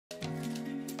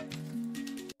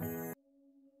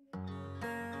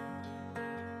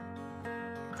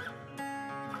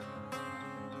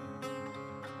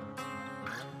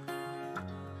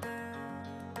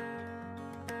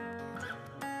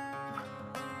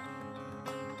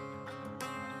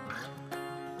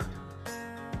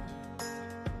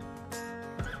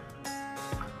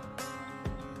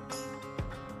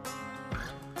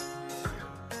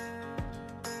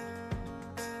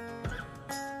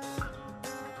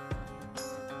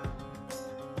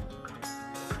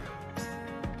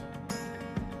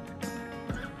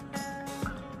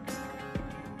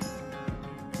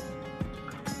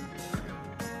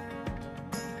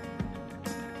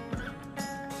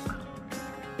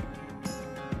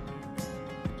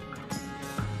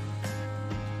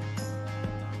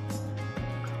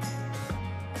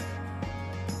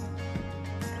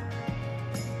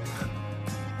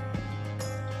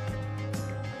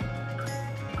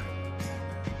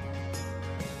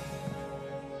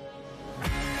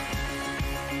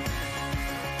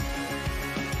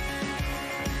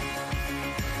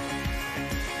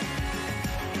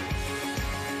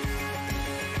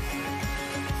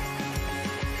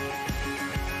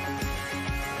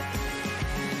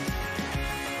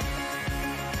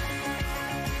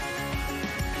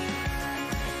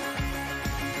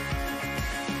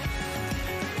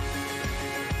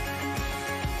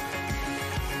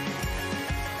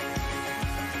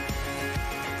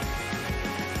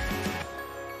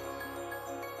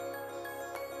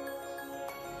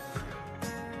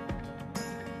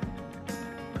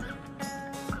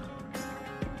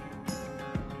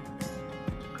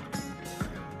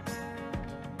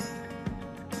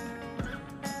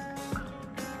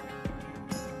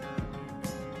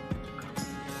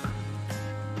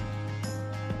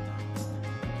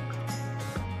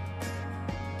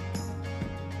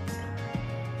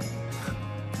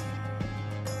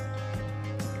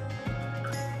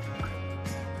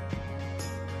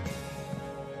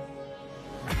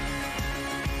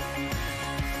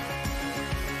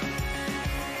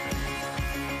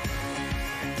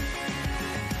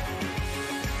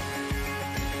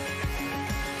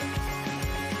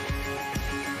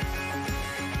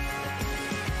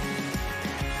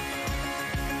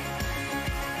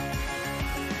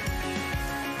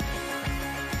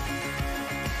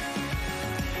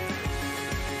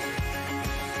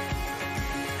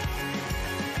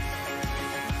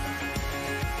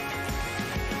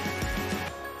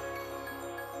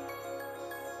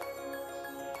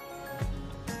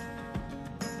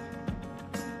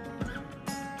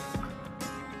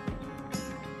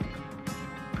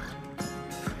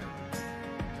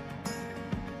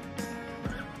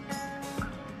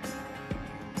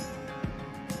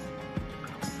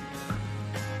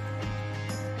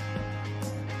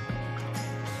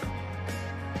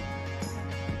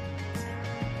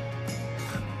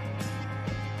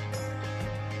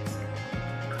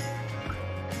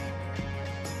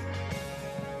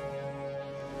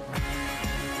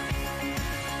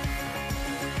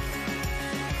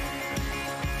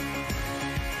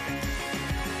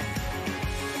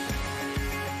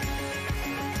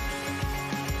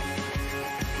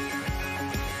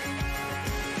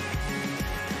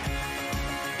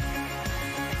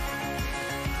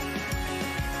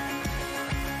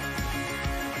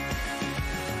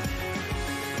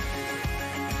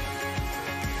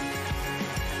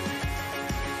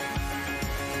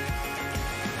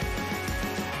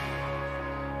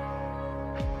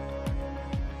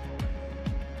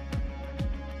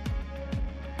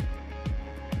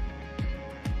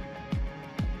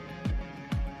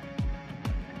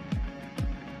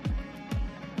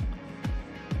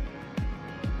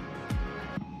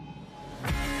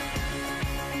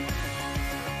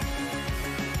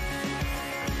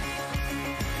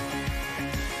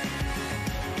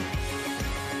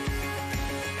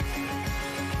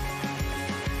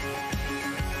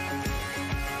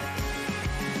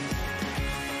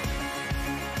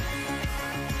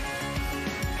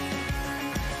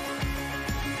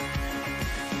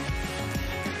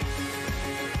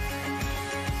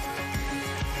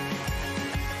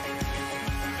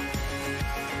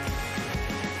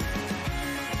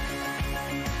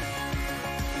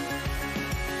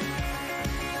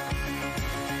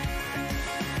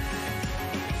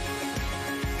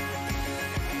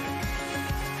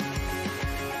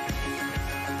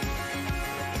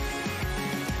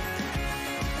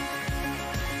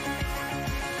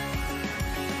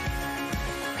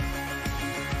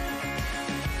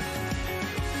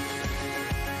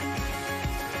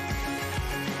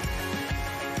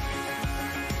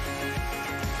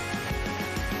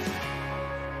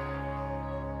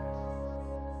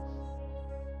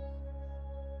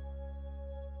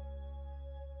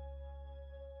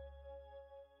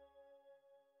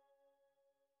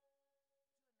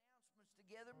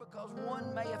because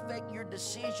one may affect your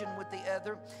decision with the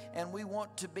other, and we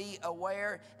want to be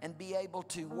aware and be able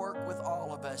to work with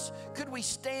all of us. Could we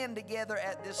stand together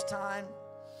at this time?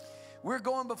 We're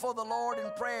going before the Lord in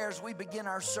prayer as we begin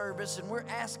our service, and we're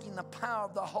asking the power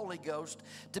of the Holy Ghost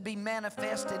to be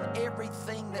manifest in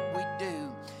everything that we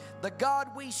do. The God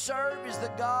we serve is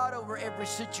the God over every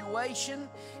situation.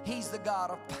 He's the God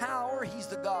of power. He's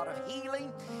the God of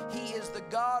healing. He is the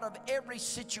God of every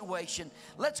situation.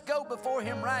 Let's go before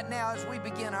Him right now as we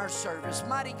begin our service.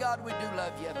 Mighty God, we do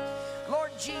love You. Lord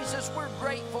Jesus, we're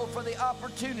grateful for the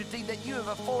opportunity that You have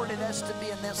afforded us to be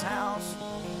in this house.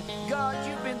 God,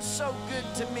 You've been so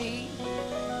good to me.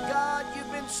 God,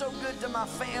 You've been so good to my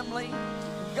family.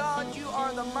 God, You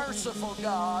are the merciful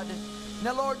God.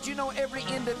 Now, Lord, You know every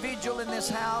individual in this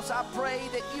house. I pray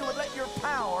that You would let Your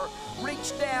power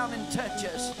reach down and touch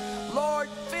us. Lord,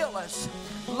 fill us.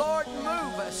 Lord,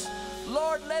 move us.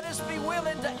 Lord, let us be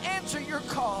willing to answer Your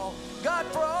call. God,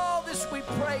 for all this we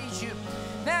praise You.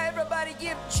 Now, everybody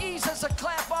give Jesus a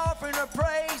clap offering of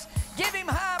praise. Give Him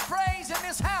high praise in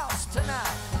this house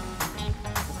tonight.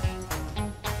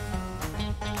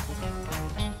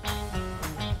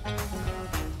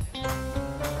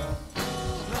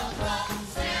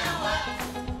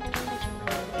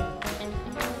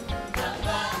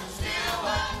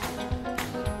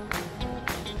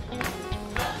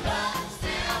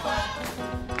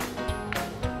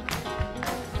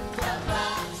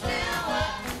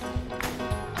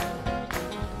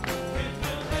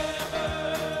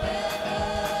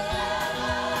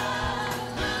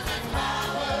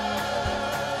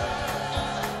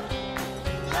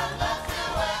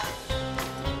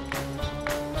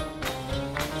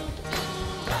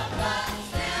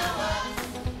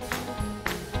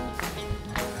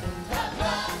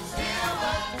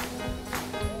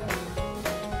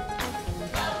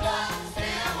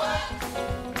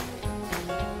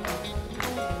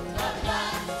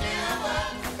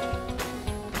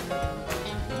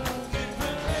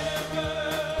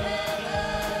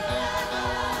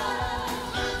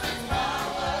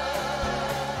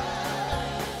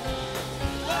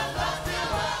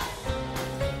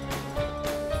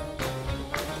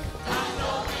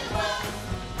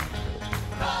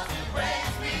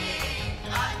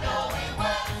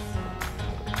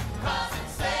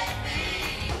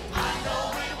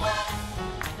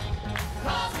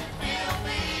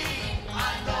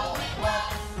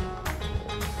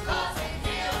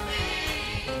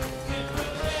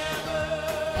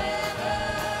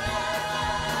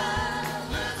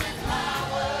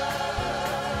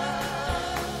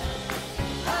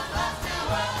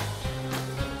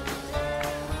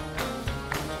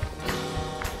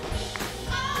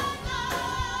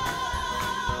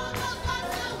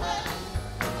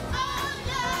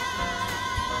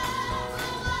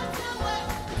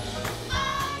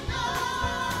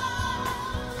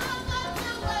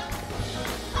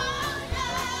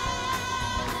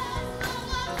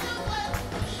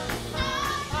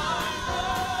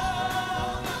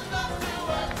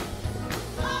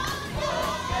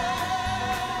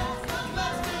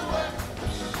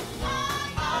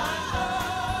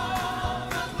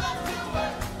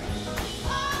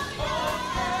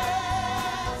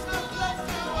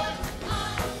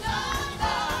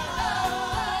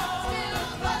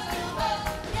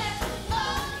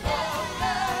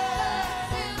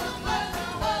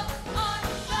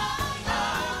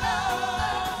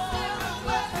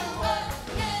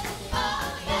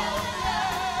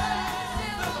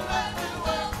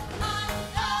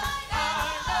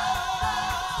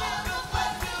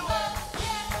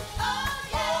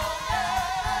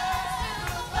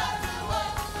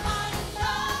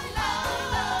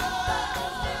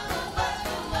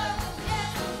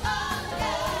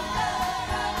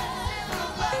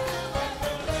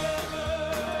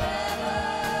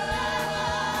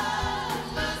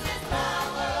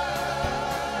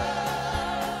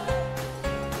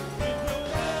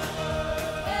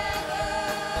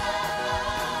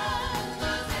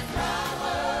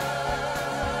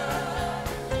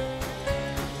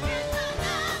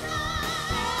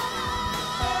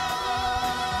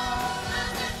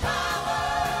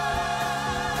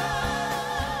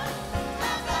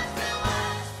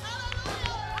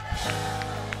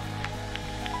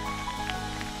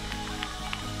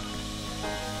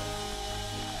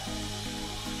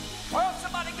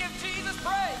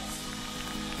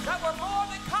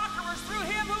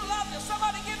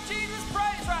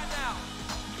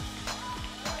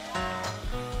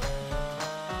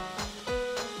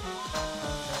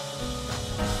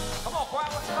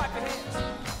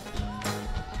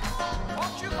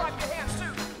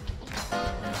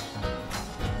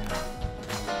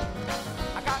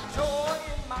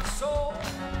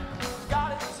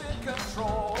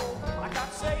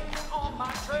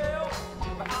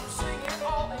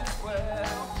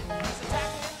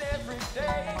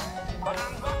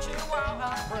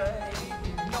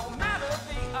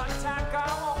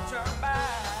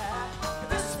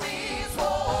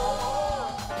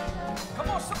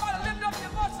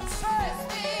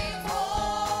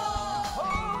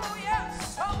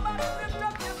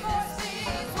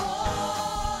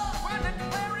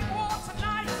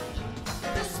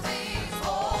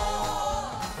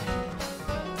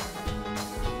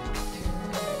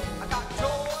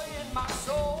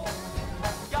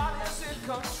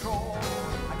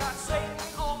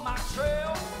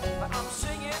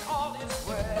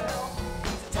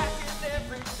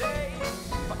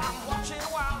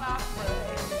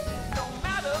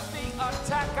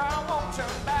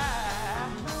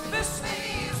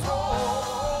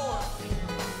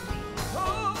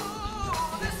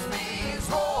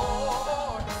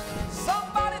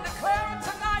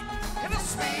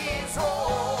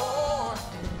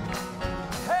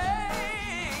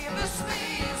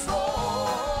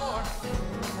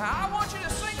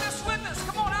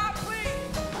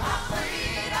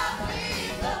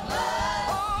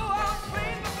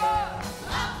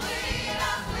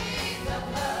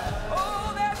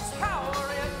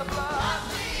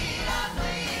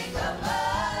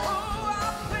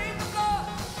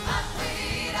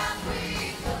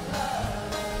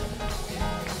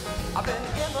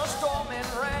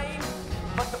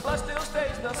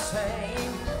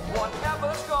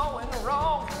 whatever's going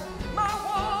wrong. My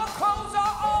war clothes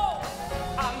are on.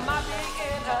 I might be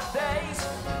in a daze,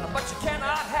 but you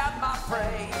cannot have my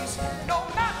praise. No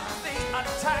matter the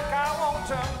attack, I won't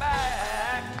turn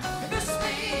back. This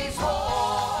means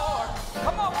war.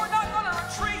 Come on, we're not gonna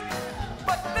retreat,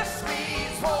 but this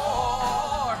means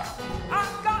war.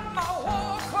 I've got my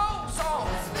war clothes on.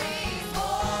 This means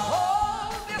war.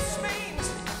 Oh, this means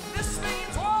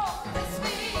war. This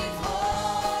means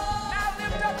war. Now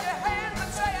lift up your hands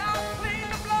and say, I plead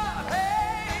the blood.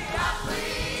 Hey, I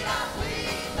plead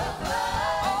the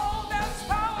blood. Oh, there's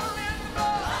power in the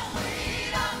blood. I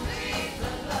plead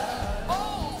the blood.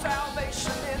 Oh,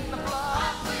 salvation in the blood. I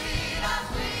plead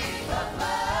the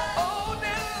blood. Oh,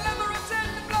 deliverance in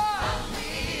the blood. I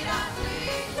plead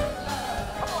the blood.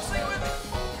 Come on, sing with me.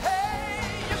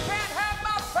 Hey, you can't have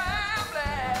my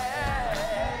family.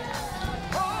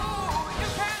 Oh, you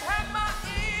can't have my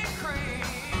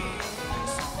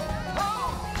increase. Oh,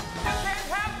 you can't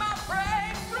have my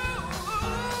breakthrough.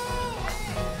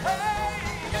 Hey,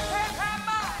 you can't have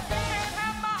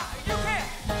you can't.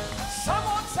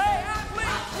 Someone say, I plead.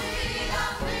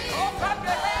 Oh, clap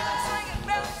your hands and sing it.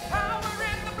 There's power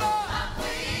in the blood. I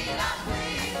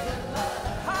plead the blood.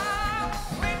 I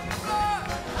plead the blood.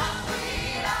 I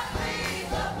plead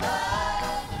the blood.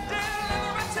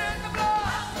 Deliverance in the blood. I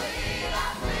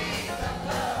plead the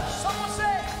blood. Someone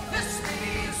say, this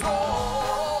means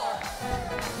war.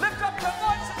 Lift up your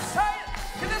voice and say it.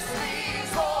 This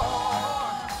means war.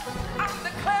 I'm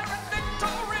declaring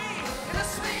victory.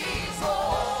 This means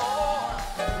war.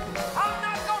 I'm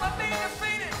not gonna be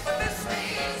defeated. This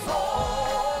means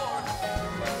war.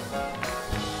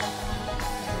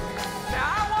 Now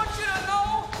I want you to know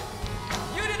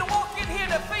you didn't walk in here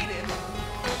defeated,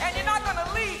 and you're not gonna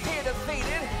leave here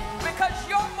defeated, because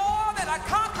you're more than a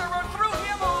conqueror through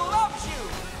him who loves you.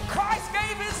 Christ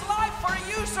gave his life for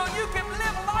you so you can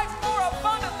live life more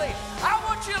abundantly. I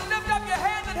want you to lift up your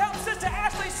hands and help Sister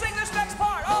Ashley sing this next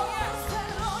part. Oh, yes.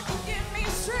 Lord, you give me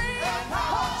strength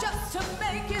just to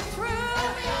make it through.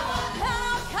 And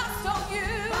I'll cast on you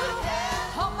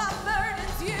all my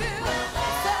burdens. You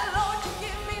said, Lord, you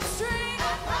give me strength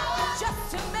just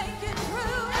to make it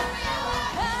through.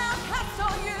 And I'll cast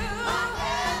on you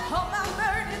all my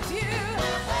burdens. You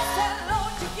said,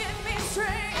 Lord, you give me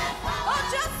strength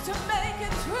just to make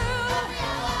it through.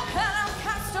 And I'll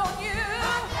cast on you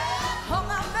all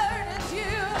my burdens.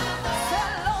 You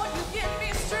said, Lord, you give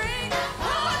me strength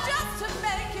just to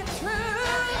make it through.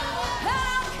 And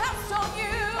I'll cast on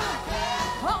you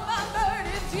all my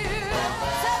burdens. You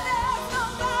said, there's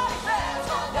nobody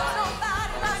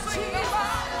like Jesus.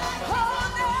 Oh,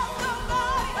 there's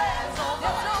nobody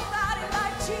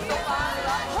like Jesus. Oh,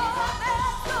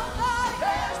 there's nobody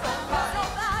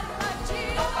like Jesus.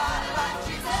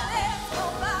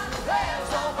 There's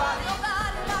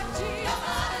nobody like Jesus.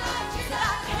 That I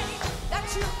came that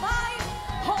you might,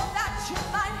 oh, that you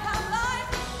might have life,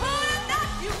 oh, and that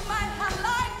you might have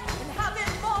life and have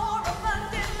it more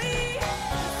abundantly.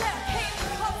 He said, I came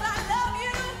because I love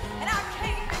you, and I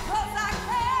came because I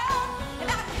care, and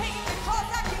I came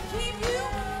because I can keep you,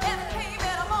 and I came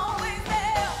and I'm always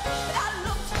there. And I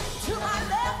looked to my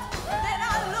left, and then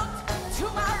I looked to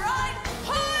my right,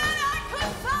 oh, and I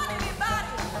couldn't find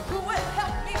anybody who would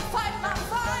help me fight my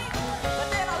fight. But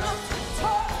then I looked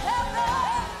towards heaven,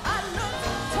 I looked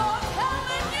towards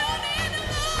heaven, you need to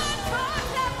look towards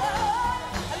heaven.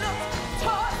 I looked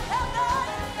towards heaven,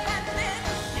 and then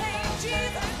came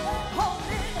Jesus, oh,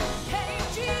 then came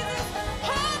Jesus, oh,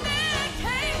 then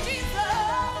came Jesus,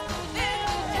 then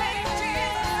came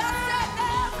Jesus. I said,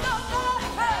 there's nobody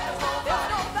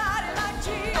like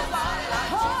Jesus.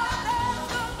 Oh, there's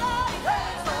nobody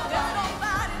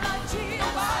like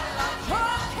Jesus. Oh,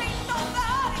 can't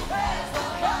nobody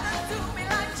ever do me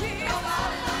like Jesus.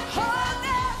 Oh,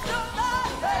 there's nobody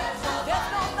like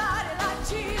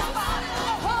Jesus.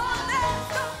 Oh, there's nobody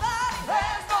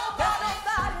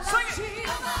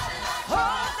like Jesus. Oh,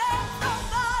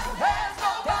 there's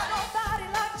nobody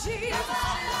like Jesus.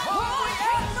 Oh,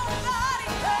 ain't nobody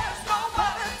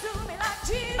ever do me like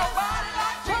Jesus. Oh,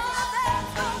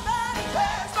 there's nobody like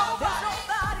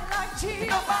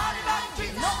Jesus. Nobody like Jesus. Nobody like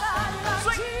Jesus.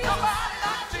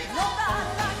 Nobody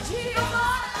like Jesus. Nobody like Jesus.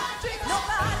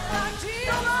 Nobody like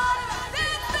Jesus.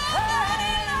 There's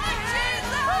nobody like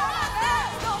Jesus.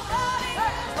 There's nobody.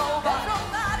 There's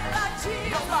nobody like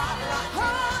Jesus. Oh,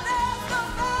 there's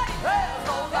nobody. There's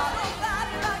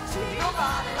nobody like Jesus. Oh,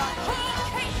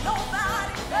 can't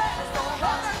nobody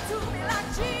ever do me like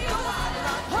Jesus. Oh,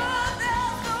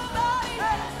 there's nobody.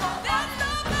 There's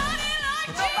nobody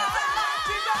like Jesus.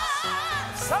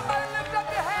 Somebody lift up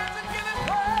your hands and give him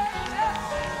praise.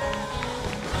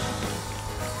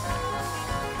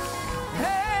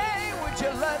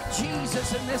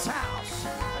 Jesus in this house.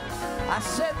 I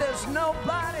said there's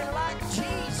nobody like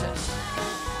Jesus.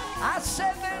 I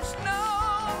said there's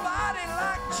nobody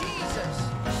like Jesus.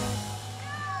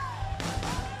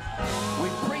 We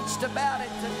preached about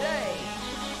it today.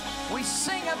 We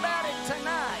sing about it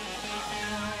tonight.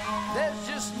 There's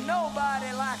just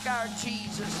nobody like our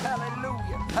Jesus.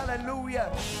 Hallelujah.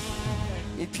 Hallelujah.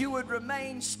 If you would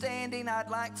remain standing,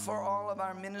 I'd like for all of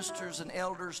our ministers and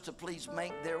elders to please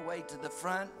make their way to the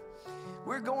front.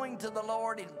 We're going to the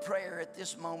Lord in prayer at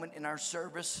this moment in our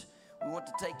service. We want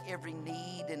to take every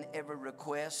need and every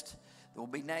request. There will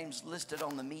be names listed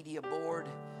on the media board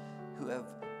who have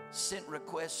sent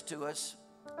requests to us.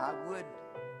 I would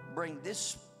bring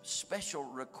this special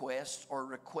request or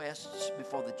requests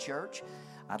before the church.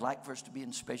 I'd like for us to be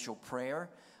in special prayer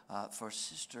for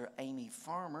Sister Amy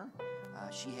Farmer.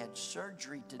 She had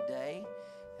surgery today,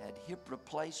 had hip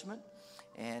replacement,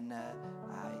 and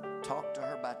I talked to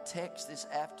her by text this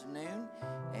afternoon,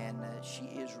 and she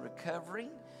is recovering,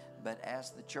 but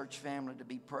asked the church family to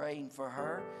be praying for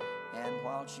her. And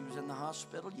while she was in the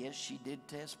hospital, yes, she did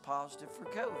test positive for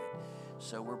COVID.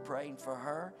 So we're praying for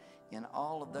her in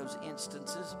all of those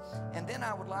instances. And then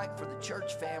I would like for the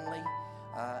church family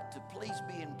to please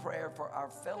be in prayer for our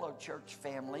fellow church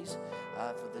families,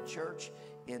 for the church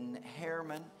in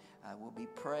Harriman. We'll be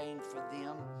praying for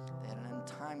them. They had an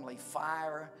untimely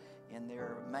fire in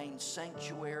their main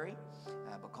sanctuary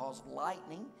because of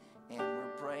lightning, and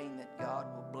we're praying that God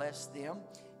will bless them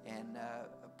and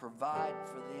provide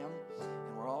for them.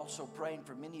 And we're also praying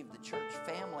for many of the church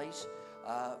families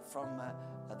from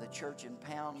the church in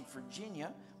Pound,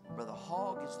 Virginia. Brother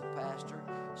Hogg is the pastor.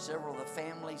 Several of the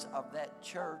families of that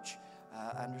church,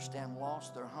 I understand,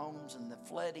 lost their homes in the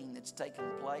flooding that's taken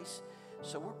place.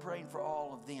 So we're praying for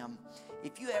all of them.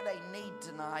 If you have a need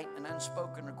tonight, an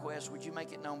unspoken request, would you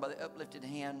make it known by the uplifted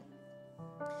hand?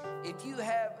 If you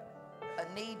have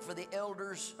a need for the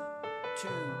elders to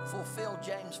fulfill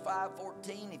James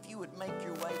 5:14, if you would make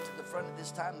your way to the front at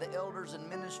this time, the elders and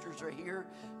ministers are here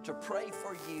to pray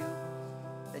for you,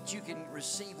 that you can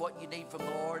receive what you need from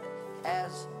the Lord.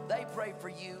 As they pray for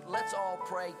you, let's all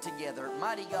pray together.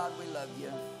 Mighty God, we love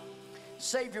you.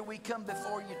 Savior, we come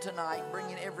before you tonight,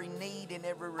 bringing every need and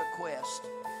every request.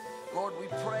 Lord, we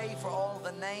pray for all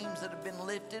the names that have been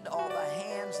lifted, all the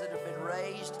hands that have been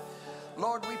raised.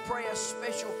 Lord, we pray a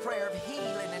special prayer of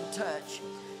healing and touch.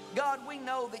 God, we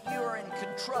know that you are in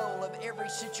control of every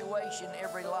situation,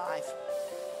 every life.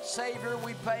 Savior,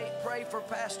 we pray for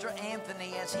Pastor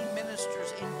Anthony as he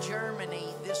ministers in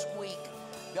Germany this week.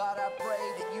 God, I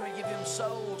pray that you would give him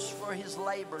souls for his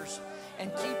labors and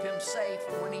keep him safe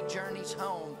when he journeys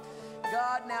home.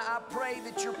 God, now I pray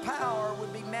that your power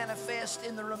would be manifest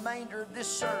in the remainder of this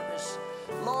service.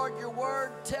 Lord, your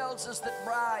word tells us that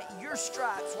by your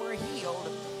stripes we're healed,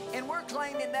 and we're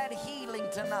claiming that healing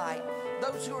tonight.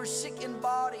 Those who are sick in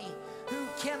body, who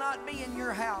cannot be in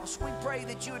your house, we pray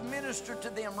that you would minister to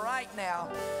them right now.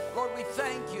 Lord, we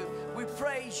thank you, we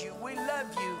praise you, we love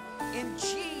you. In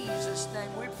Jesus' name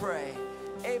we pray.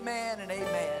 Amen and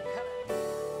amen.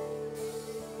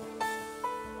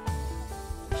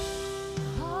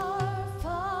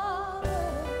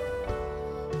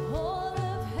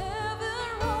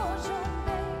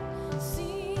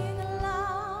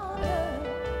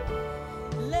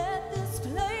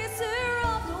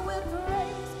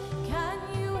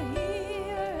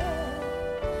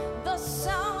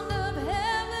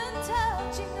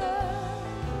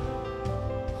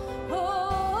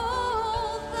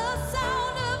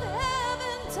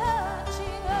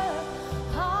 Touching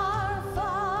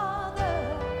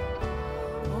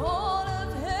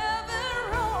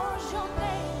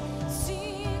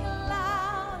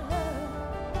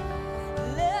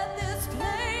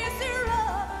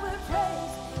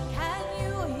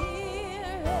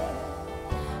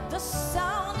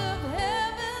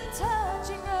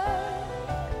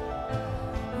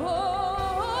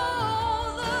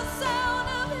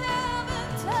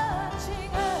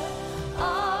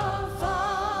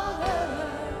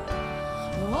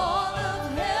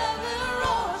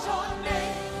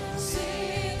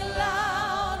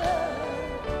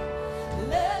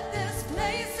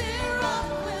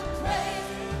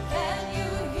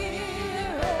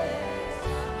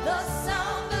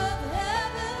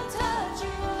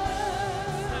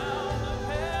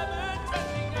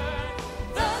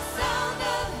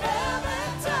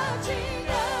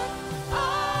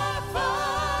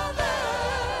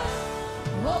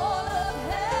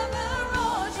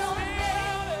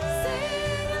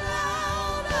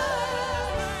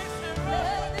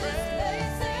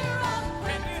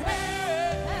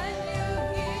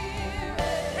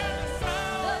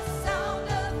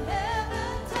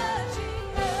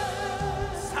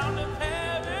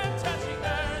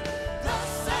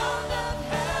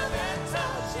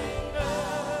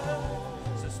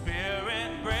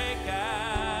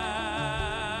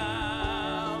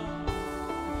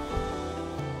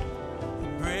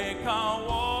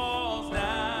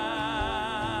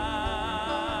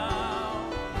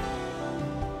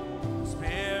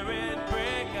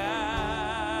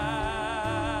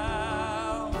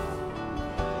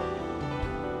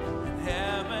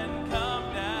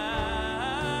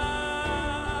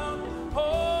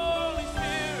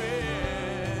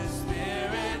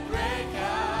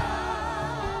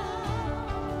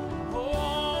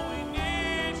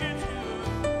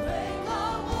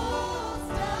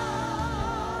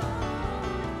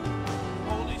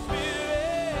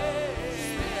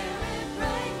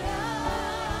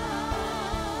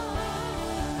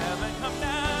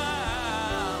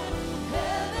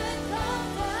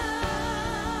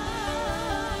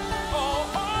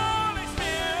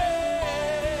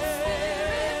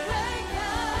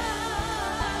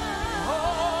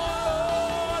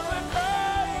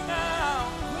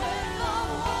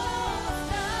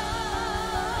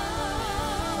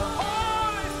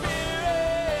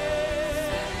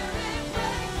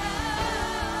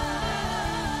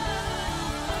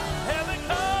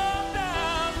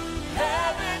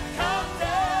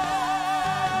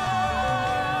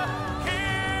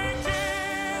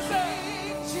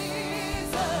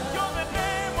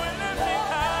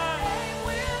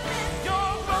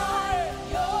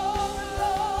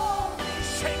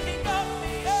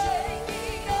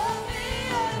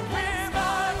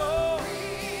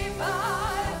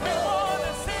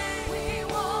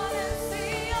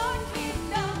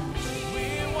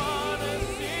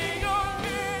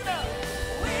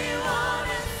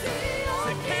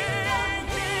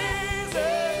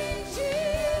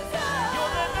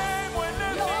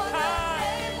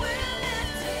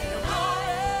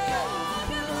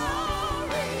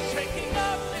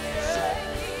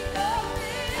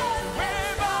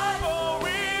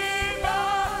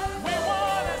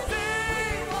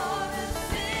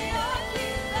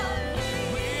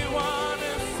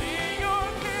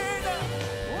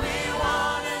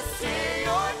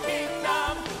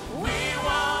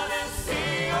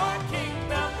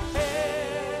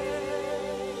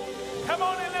Come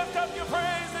on and lift up your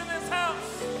praise in this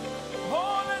house.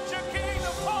 Oh, let your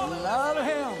kingdom come. Love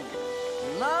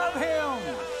him. Love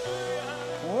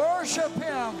him. Worship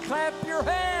him. Clap your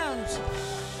hands.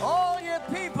 All you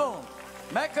people,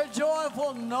 make a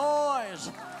joyful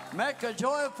noise. Make a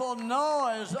joyful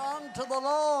noise unto the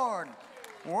Lord.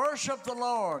 Worship the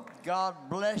Lord. God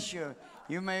bless you.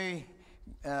 You may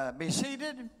be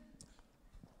seated.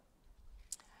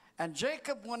 And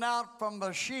Jacob went out from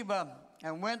Beersheba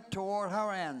and went toward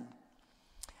Haran.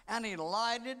 And he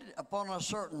lighted upon a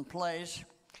certain place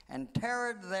and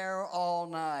tarried there all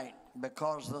night,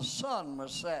 because the sun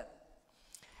was set.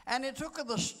 And he took of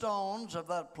the stones of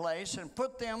that place and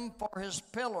put them for his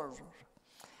pillars,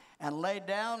 and lay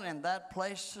down in that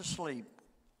place to sleep.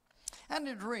 And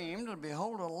he dreamed, and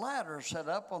behold, a ladder set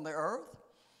up on the earth,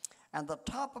 and the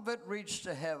top of it reached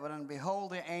to heaven, and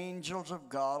behold, the angels of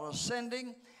God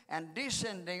ascending and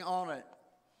descending on it.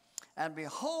 And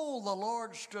behold, the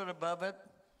Lord stood above it,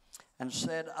 and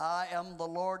said, I am the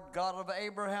Lord God of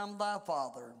Abraham thy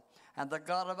father, and the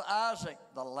God of Isaac.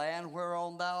 The land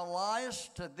whereon thou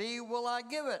liest, to thee will I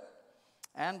give it,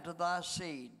 and to thy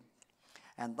seed.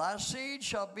 And thy seed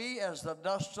shall be as the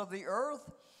dust of the earth,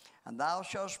 and thou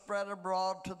shalt spread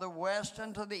abroad to the west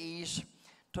and to the east,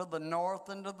 to the north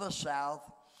and to the south.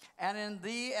 And in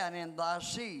thee and in thy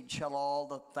seed shall all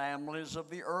the families of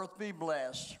the earth be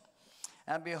blessed.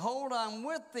 And behold, I am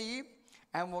with thee,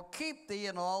 and will keep thee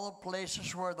in all the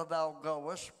places where thou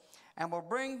goest, and will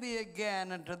bring thee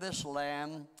again into this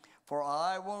land. For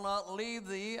I will not leave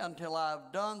thee until I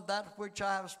have done that which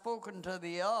I have spoken to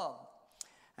thee of.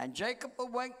 And Jacob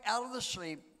awaked out of the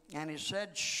sleep, and he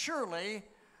said, surely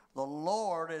the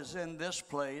Lord is in this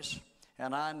place,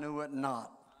 and I knew it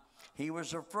not. He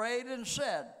was afraid and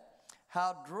said,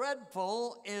 how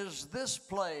dreadful is this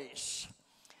place!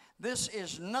 This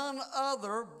is none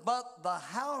other but the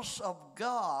house of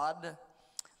God,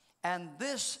 and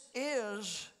this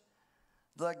is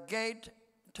the gate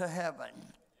to heaven,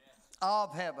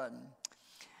 of heaven.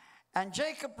 And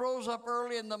Jacob rose up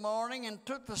early in the morning and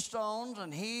took the stones,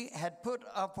 and he had put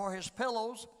up for his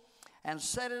pillows, and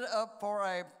set it up for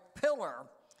a pillar,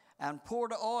 and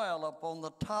poured oil upon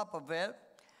the top of it.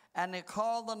 And he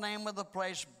called the name of the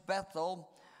place Bethel.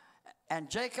 And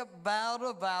Jacob vowed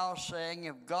a vow, saying,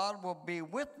 if God will be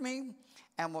with me,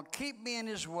 and will keep me in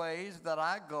his ways that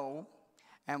I go,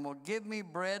 and will give me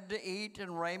bread to eat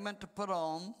and raiment to put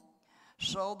on,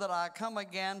 so that I come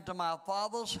again to my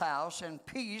father's house in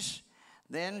peace,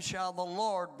 then shall the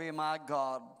Lord be my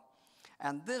God.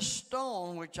 And this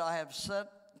stone which I have set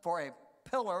for a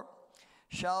pillar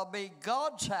shall be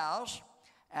God's house,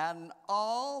 and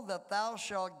all that thou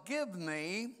shalt give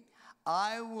me,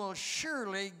 I will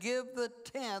surely give the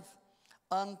tenth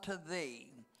unto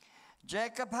thee.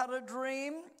 Jacob had a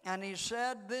dream, and he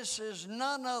said, this is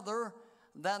none other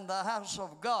than the house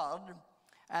of God,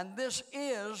 and this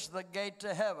is the gate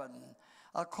to heaven.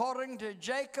 According to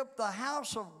Jacob, the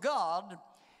house of God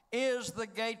is the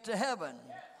gate to heaven.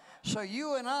 So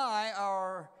you and I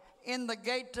are in the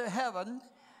gate to heaven,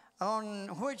 on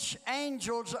which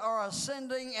angels are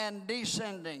ascending and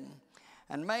descending.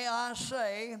 And may I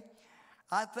say,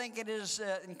 I think it is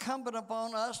incumbent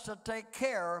upon us to take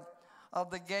care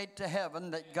of the gate to heaven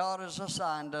that God has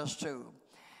assigned us to.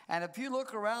 And if you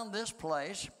look around this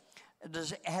place,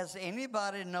 has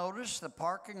anybody noticed the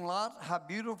parking lot, how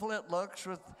beautiful it looks?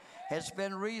 It's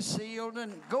been resealed.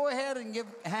 And go ahead and give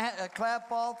a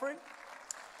clap offering.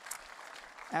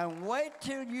 And wait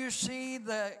till you see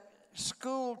the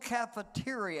school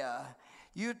cafeteria.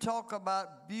 You talk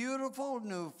about beautiful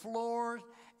new floors.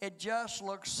 It just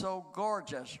looks so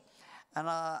gorgeous. And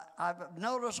I've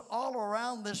noticed all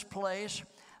around this place,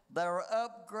 they're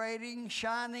upgrading,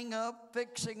 shining up,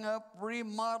 fixing up,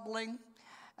 remodeling.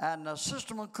 And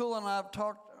Sister McCool and I have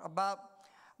talked about,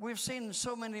 we've seen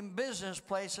so many business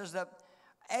places that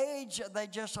age, they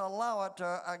just allow it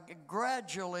to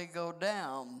gradually go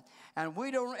down. And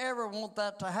we don't ever want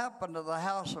that to happen to the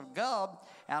house of God.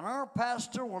 And our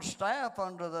pastoral staff,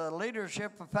 under the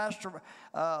leadership of Pastor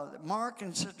Mark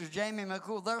and Sister Jamie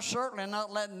McCool, they're certainly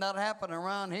not letting that happen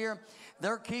around here.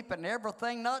 They're keeping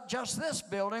everything, not just this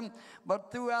building, but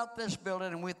throughout this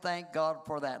building, and we thank God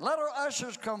for that. Let our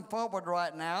ushers come forward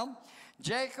right now.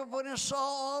 Jacob, when he saw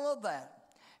all of that,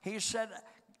 he said,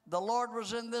 the Lord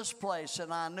was in this place,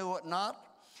 and I knew it not.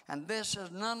 And this is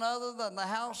none other than the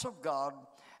house of God,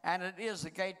 and it is the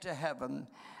gate to heaven.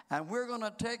 And we're going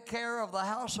to take care of the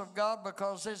house of God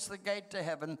because it's the gate to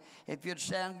heaven. If you'd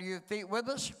stand to your feet with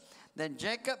us. Then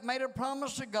Jacob made a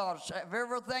promise to God. Of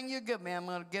everything you give me, I'm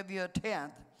going to give you a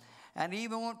tenth. And he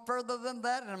even went further than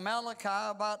that in Malachi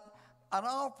about an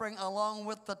offering along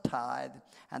with the tithe.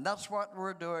 And that's what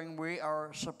we're doing. We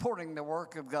are supporting the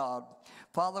work of God.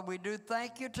 Father, we do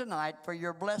thank you tonight for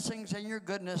your blessings and your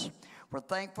goodness. We're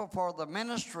thankful for the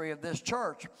ministry of this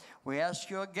church. We ask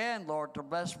you again, Lord, to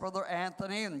bless Brother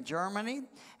Anthony in Germany,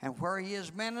 and where he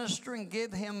is ministering,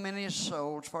 give him many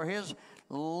souls for his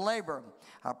labor.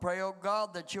 I pray, oh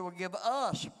God, that you will give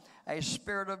us a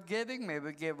spirit of giving. May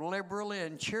we give liberally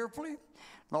and cheerfully.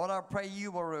 Lord, I pray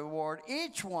you will reward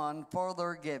each one for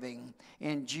their giving.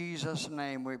 In Jesus'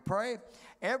 name we pray.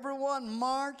 Everyone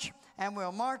march, and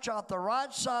we'll march out the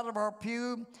right side of our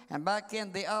pew and back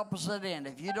in the opposite end.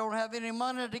 If you don't have any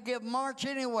money to give, march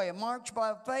anyway. March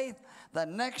by faith. The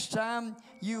next time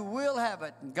you will have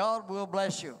it. God will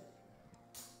bless you.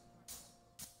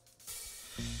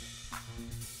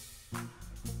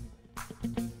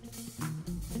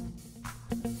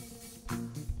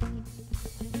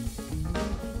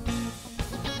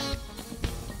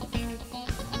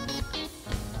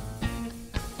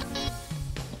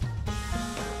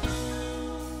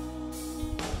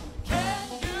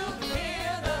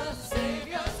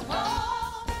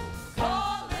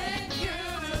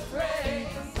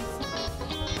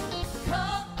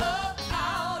 Come up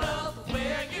out of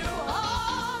where you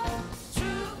are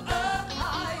to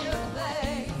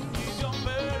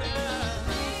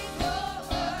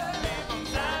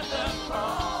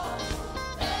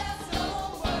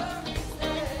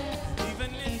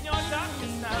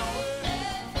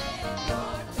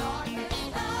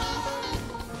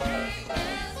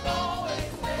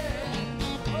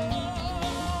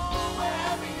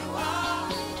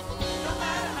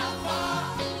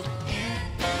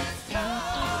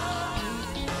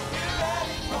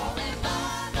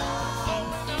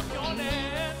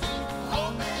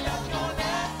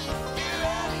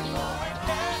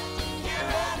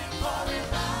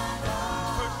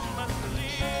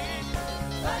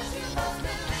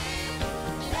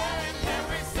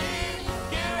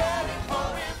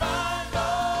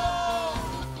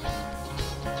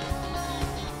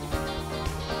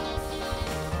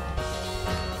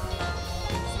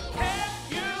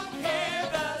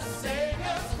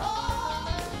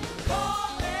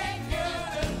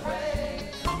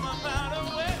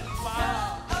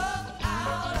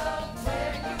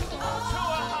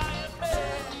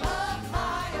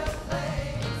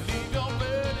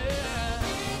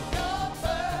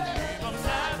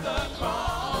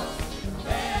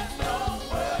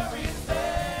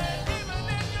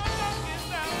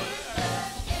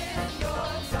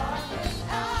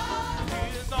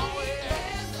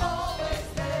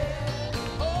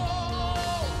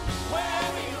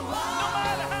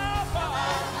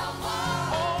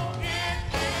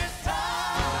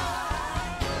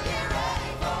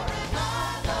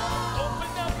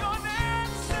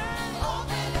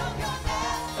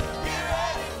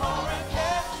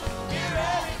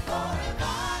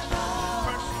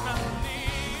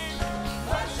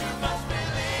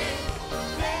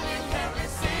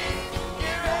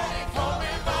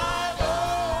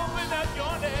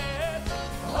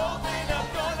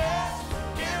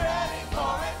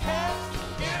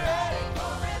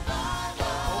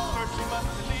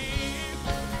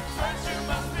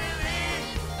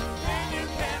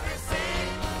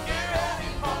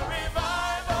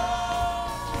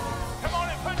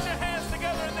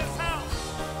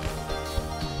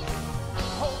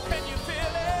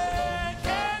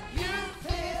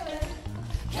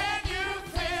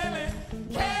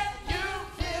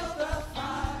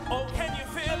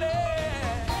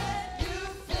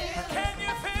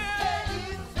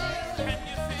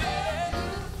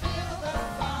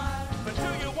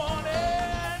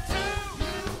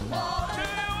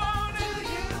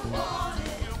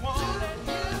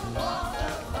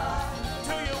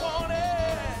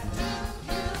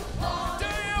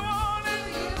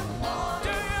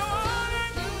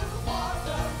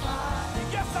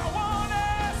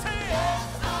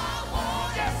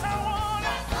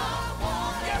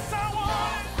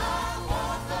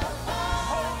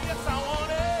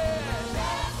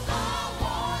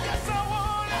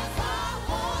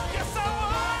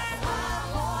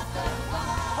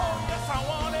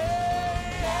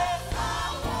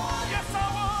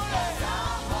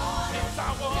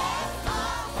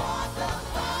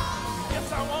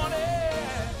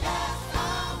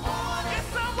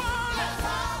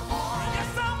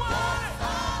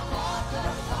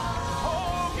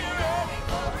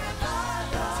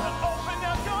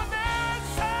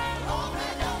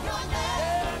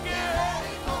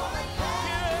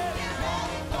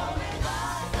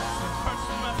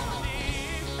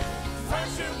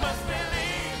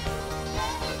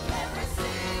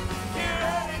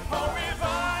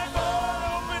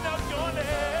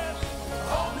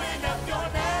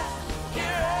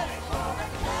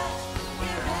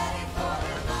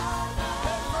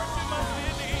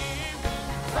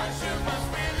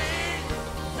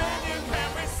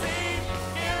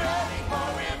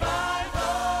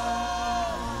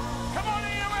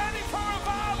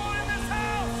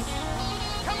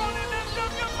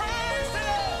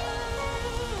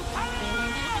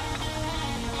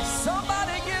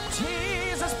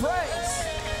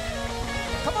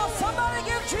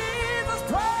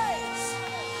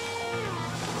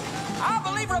I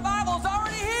believe revival's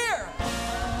already here.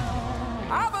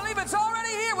 I believe it's already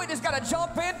here. We just got to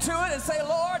jump into it and say,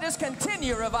 Lord, just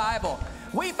continue revival.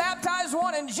 We baptized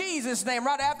one in Jesus' name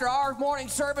right after our morning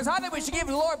service. I think we should give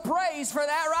the Lord praise for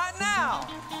that right now.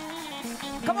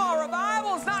 Come on,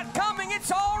 revival's not coming.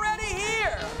 It's already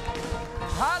here.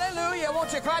 Hallelujah.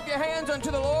 Won't you clap your hands unto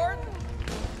the Lord?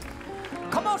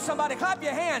 Come on, somebody, clap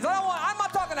your hands. I'm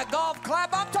not talking a golf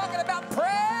clap. I'm talking about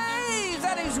praise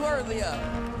that He's worthy of.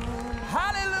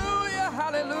 Hallelujah,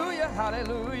 hallelujah,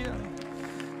 hallelujah.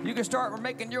 You can start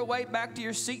making your way back to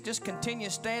your seat. Just continue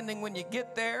standing when you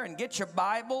get there and get your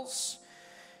Bibles.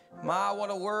 My, what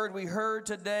a word we heard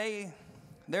today.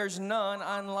 There's none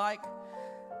unlike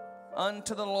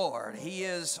unto the Lord. He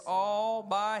is all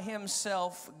by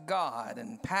Himself God.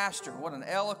 And Pastor, what an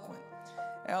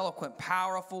eloquent,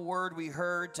 powerful word we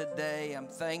heard today. I'm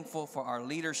thankful for our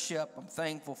leadership. I'm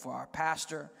thankful for our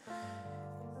pastor.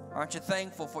 Aren't you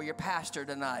thankful for your pastor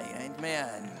tonight?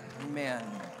 Amen. Amen.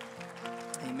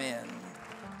 Amen.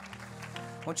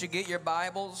 Won't you get your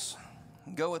Bibles?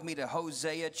 Go with me to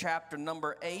Hosea chapter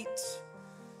number 8.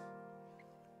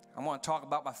 I want to talk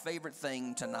about my favorite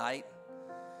thing tonight.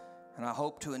 And I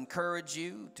hope to encourage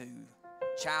you, to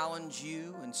challenge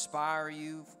you, inspire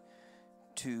you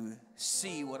to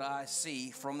see what I see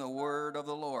from the word of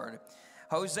the Lord.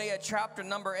 Hosea chapter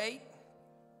number 8.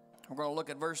 We're going to look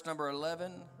at verse number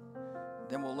 11.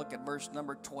 Then we'll look at verse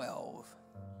number 12.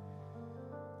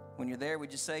 When you're there,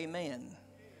 would you say amen?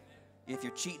 If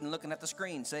you're cheating looking at the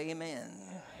screen, say amen.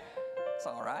 It's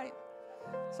all right.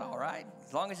 It's all right.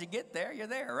 As long as you get there, you're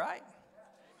there, right?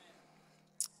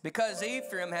 Because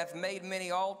Ephraim hath made many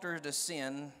altars to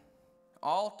sin,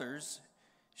 altars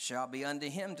shall be unto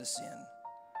him to sin.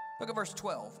 Look at verse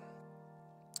 12.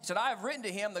 He said, I have written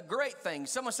to him the great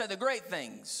things. Someone said the great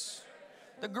things.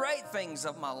 The great things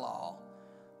of my law.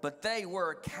 But they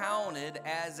were counted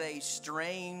as a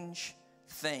strange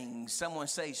thing. Someone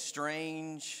say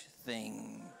strange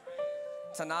thing.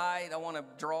 Tonight I want to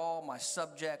draw my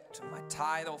subject, my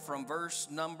title from verse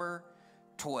number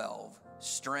 12.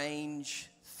 Strange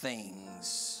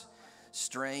things.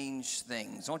 Strange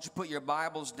things. I want you to put your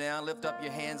Bibles down, lift up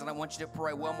your hands, and I want you to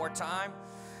pray one more time.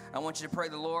 I want you to pray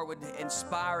the Lord would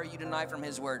inspire you tonight from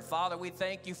His word. Father, we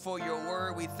thank you for your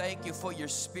word. We thank you for your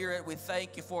spirit. We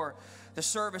thank you for the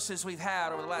services we've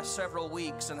had over the last several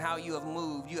weeks and how you have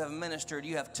moved, you have ministered,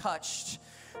 you have touched.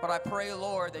 But I pray,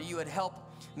 Lord, that you would help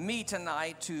me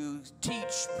tonight to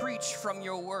teach, preach from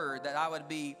your word, that I would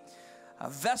be a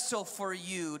vessel for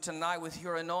you tonight with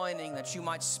your anointing, that you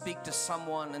might speak to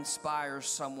someone, inspire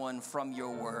someone from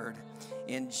your word.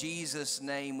 In Jesus'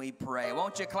 name we pray.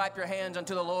 Won't you clap your hands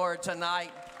unto the Lord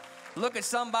tonight? Look at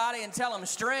somebody and tell them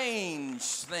strange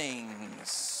things.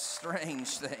 Strange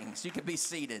things. You can be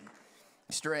seated.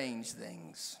 Strange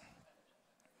things.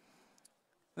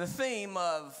 The theme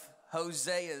of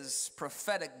Hosea's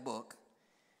prophetic book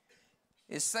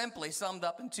is simply summed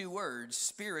up in two words: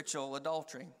 spiritual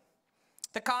adultery.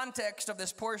 The context of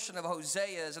this portion of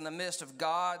Hosea is in the midst of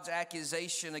God's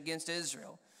accusation against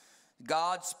Israel.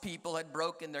 God's people had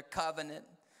broken their covenant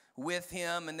with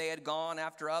him, and they had gone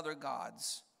after other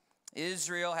gods.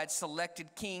 Israel had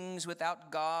selected kings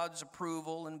without God's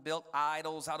approval and built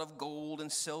idols out of gold and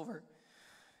silver.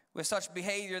 With such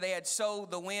behavior, they had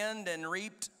sowed the wind and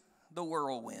reaped the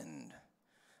whirlwind.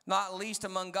 Not least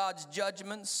among God's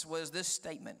judgments was this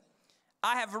statement: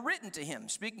 I have written to him,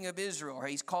 speaking of Israel, or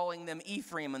he's calling them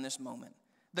Ephraim in this moment,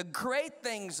 the great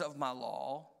things of my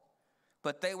law,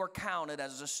 but they were counted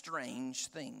as a strange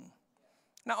thing.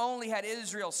 Not only had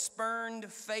Israel spurned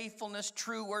faithfulness,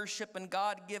 true worship, and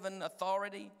God-given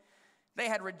authority, they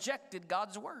had rejected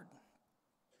God's word.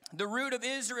 The root of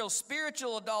Israel's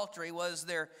spiritual adultery was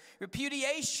their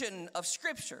repudiation of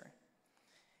Scripture.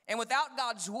 And without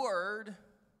God's word,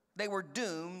 they were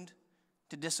doomed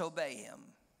to disobey him.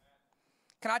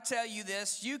 Can I tell you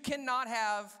this? You cannot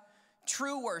have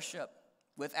true worship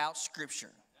without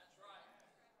Scripture.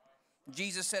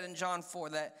 Jesus said in John 4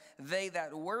 that they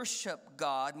that worship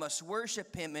God must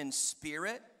worship him in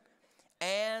spirit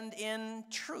and in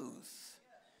truth.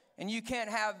 And you can't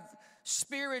have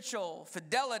spiritual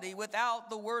fidelity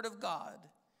without the word of God.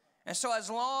 And so as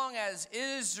long as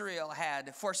Israel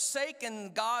had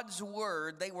forsaken God's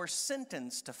word, they were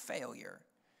sentenced to failure.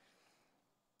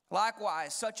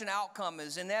 Likewise, such an outcome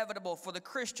is inevitable for the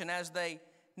Christian as they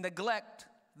neglect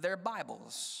their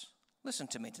Bibles. Listen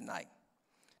to me tonight.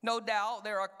 No doubt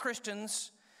there are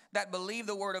Christians that believe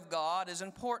the Word of God is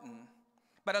important.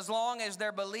 But as long as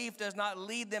their belief does not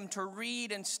lead them to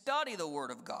read and study the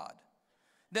Word of God,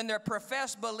 then their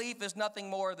professed belief is nothing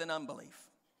more than unbelief.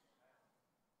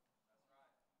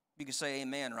 You can say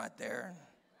amen right there.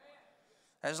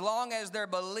 As long as their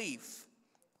belief,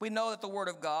 we know that the Word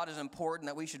of God is important,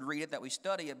 that we should read it, that we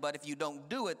study it, but if you don't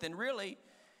do it, then really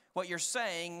what you're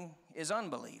saying is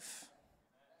unbelief.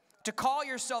 To call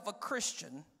yourself a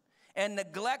Christian and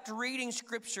neglect reading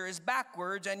Scripture is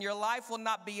backwards, and your life will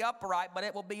not be upright, but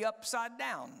it will be upside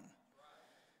down.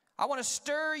 I want to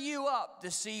stir you up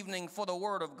this evening for the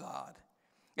Word of God.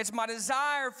 It's my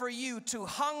desire for you to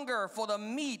hunger for the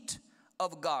meat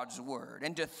of God's Word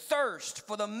and to thirst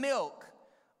for the milk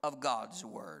of God's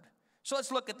Word. So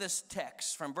let's look at this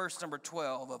text from verse number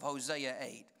 12 of Hosea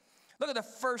 8. Look at the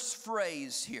first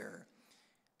phrase here.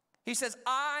 He says,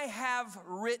 I have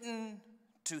written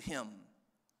to him.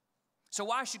 So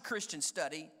why should Christians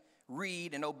study,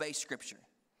 read, and obey Scripture?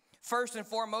 First and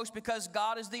foremost, because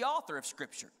God is the author of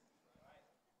Scripture.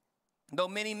 Though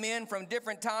many men from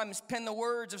different times pen the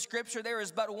words of Scripture, there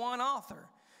is but one author.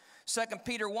 2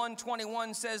 Peter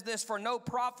 1:21 says this, for no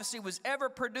prophecy was ever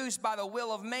produced by the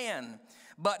will of man,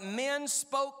 but men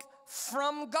spoke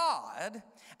from God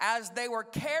as they were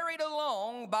carried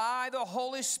along by the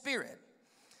Holy Spirit.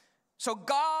 So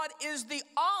God is the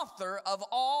author of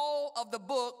all of the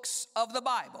books of the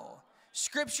Bible.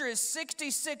 Scripture is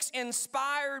 66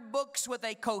 inspired books with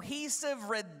a cohesive,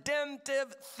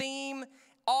 redemptive theme,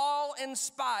 all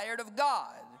inspired of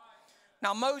God.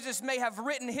 Now, Moses may have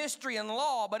written history and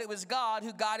law, but it was God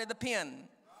who guided the pen.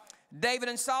 David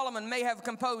and Solomon may have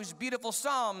composed beautiful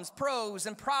psalms, prose,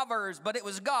 and proverbs, but it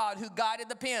was God who guided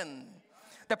the pen.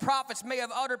 The prophets may have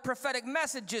uttered prophetic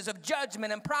messages of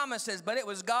judgment and promises, but it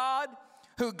was God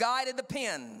who guided the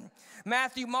pen.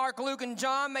 Matthew, Mark, Luke, and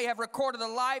John may have recorded the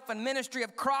life and ministry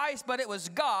of Christ, but it was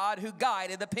God who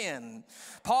guided the pen.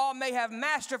 Paul may have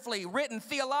masterfully written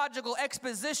theological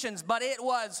expositions, but it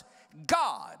was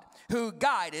God who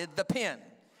guided the pen.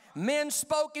 Men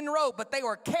spoke and wrote, but they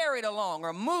were carried along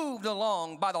or moved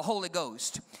along by the Holy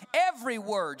Ghost. Every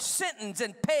word, sentence,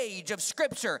 and page of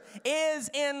Scripture is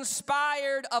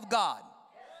inspired of God.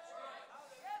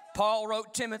 Paul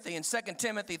wrote Timothy in 2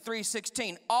 Timothy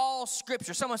 3:16, all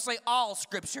Scripture. Someone say all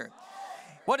Scripture.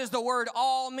 What does the word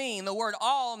all mean? The word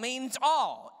all means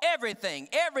all, everything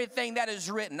that is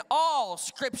written. All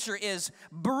Scripture is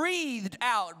breathed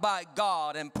out by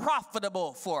God and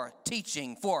profitable for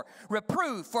teaching, for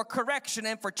reproof, for correction,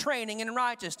 and for training in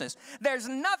righteousness. There's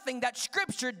nothing that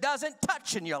Scripture doesn't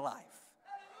touch in your life.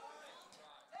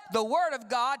 The Word of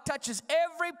God touches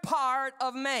every part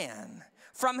of man,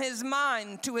 from his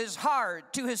mind to his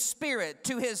heart, to his spirit,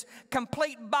 to his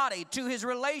complete body, to his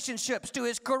relationships, to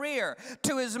his career,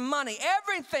 to his money.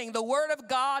 Everything the Word of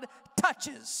God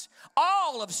touches.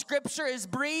 All of Scripture is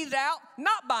breathed out,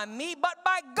 not by me, but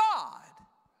by God.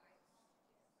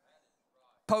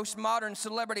 Postmodern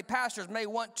celebrity pastors may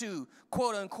want to,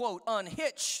 quote unquote,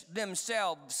 unhitch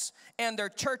themselves and their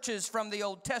churches from the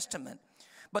Old Testament.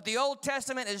 But the Old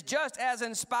Testament is just as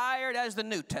inspired as the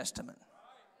New Testament.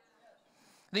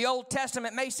 The Old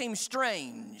Testament may seem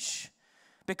strange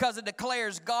because it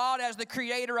declares God as the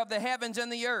creator of the heavens and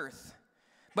the earth,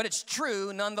 but it's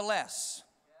true nonetheless.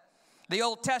 The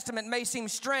Old Testament may seem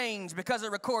strange because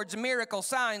it records miracles,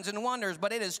 signs, and wonders,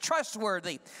 but it is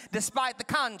trustworthy despite the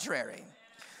contrary.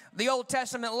 The Old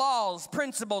Testament laws,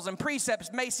 principles, and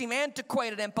precepts may seem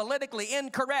antiquated and politically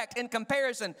incorrect in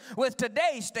comparison with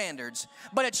today's standards,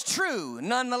 but it's true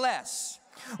nonetheless.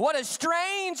 What is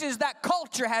strange is that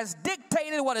culture has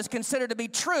dictated what is considered to be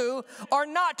true or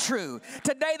not true.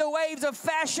 Today, the waves of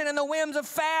fashion and the whims of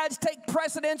fads take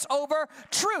precedence over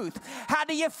truth. How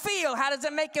do you feel? How does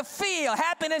it make you feel?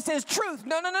 Happiness is truth.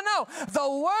 No. The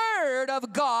Word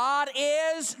of God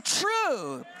is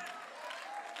true.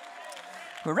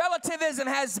 Relativism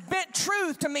has bent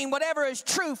truth to mean whatever is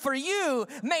true for you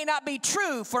may not be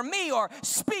true for me, or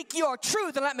speak your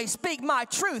truth and let me speak my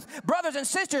truth. Brothers and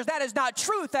sisters, that is not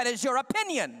truth, that is your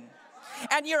opinion.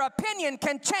 And your opinion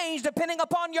can change depending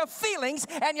upon your feelings,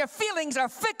 and your feelings are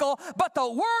fickle, but the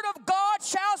Word of God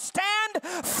shall stand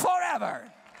forever.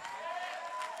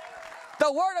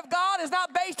 The Word of God is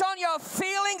not based on your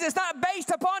feelings, it's not based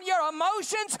upon your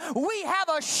emotions. We have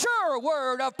a sure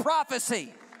word of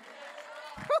prophecy.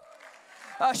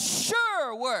 A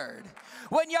sure word.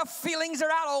 When your feelings are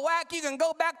out of whack, you can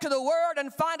go back to the Word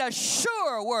and find a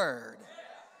sure word.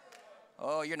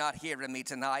 Oh, you're not hearing me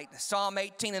tonight. Psalm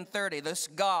 18:30, this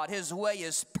God, His way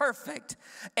is perfect,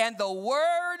 and the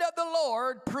word of the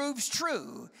Lord proves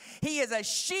true. He is a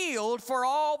shield for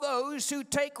all those who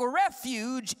take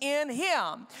refuge in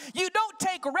Him. You don't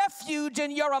take refuge in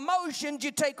your emotions,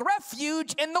 you take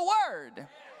refuge in the Word.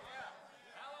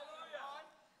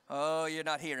 Oh, you're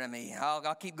not hearing me.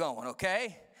 I'll keep going,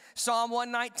 okay? Psalm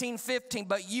 119:15,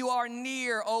 but you are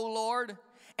near, O Lord,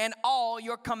 and all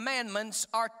your commandments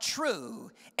are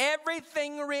true.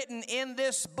 Everything written in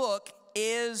this book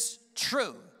is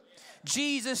true.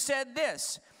 Jesus said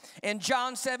this in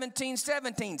John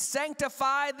 17:17,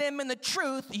 sanctify them in the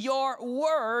truth. Your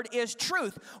word is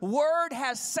truth. Word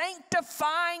has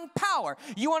sanctifying power.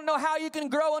 You want to know how you can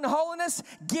grow in holiness?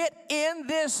 Get in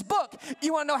this book.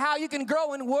 You want to know how you can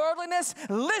grow in worldliness?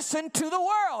 Listen to the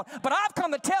world. But I've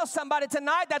come to tell somebody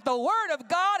tonight that the word of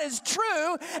God is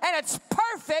true and it's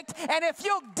perfect. And if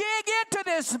you'll dig into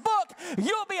this book,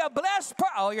 you'll be a blessed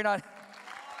person. Oh, you're not.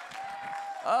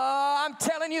 I'm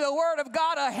telling you, the Word of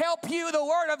God will help you. The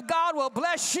Word of God will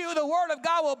bless you. The Word of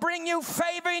God will bring you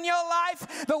favor in your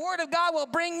life. The Word of God will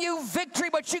bring you victory,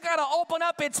 but you got to open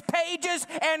up its pages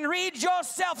and read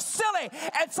yourself silly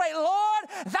and say, Lord,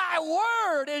 thy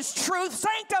Word is truth.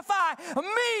 Sanctify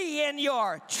me in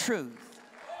your truth.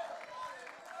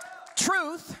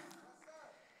 Truth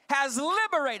has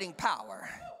liberating power.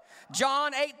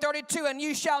 John 8:32, and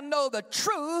you shall know the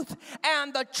truth,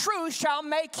 and the truth shall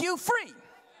make you free.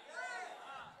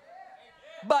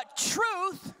 But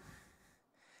truth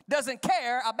doesn't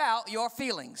care about your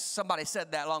feelings. Somebody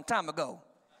said that a long time ago.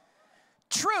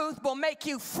 Truth will make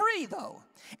you free, though.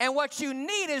 And what you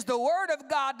need is the Word of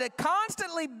God to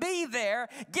constantly be there,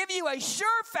 give you a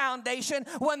sure foundation.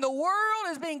 When the world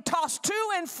is being tossed to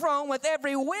and from with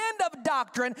every wind of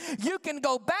doctrine, you can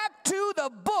go back to the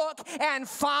book and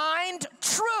find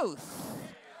truth.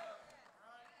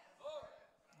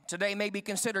 Today may be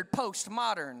considered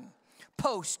postmodern,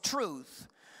 post-truth,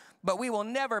 but we will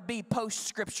never be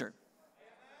post-scripture.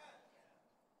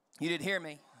 You didn't hear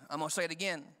me. I'm going to say it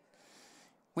again.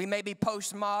 We may be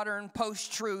postmodern,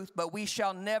 post-truth, but we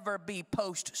shall never be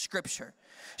post-scripture.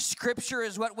 Scripture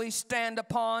is what we stand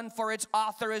upon, for its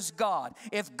author is God.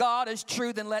 If God is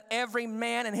true, then let every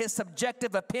man in his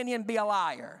subjective opinion be a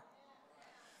liar.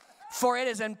 For it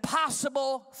is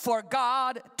impossible for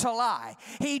God to lie.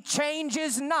 He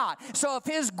changes not. So if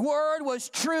his word was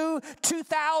true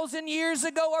 2,000 years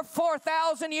ago or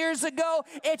 4,000 years ago,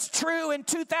 it's true in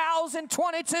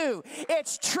 2022.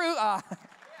 It's true.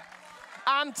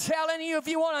 I'm telling you, if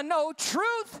you want to know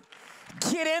truth,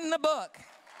 get in the book.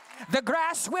 The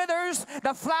grass withers,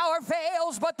 the flower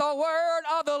fails, but the word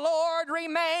of the Lord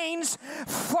remains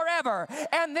forever.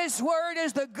 And this word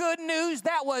is the good news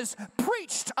that was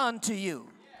preached unto you.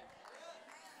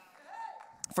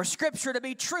 For Scripture to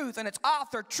be truth and its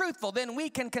author truthful, then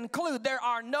we can conclude there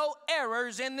are no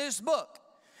errors in this book.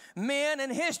 Men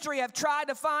in history have tried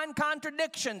to find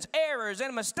contradictions, errors,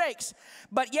 and mistakes,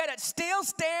 but yet it still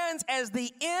stands as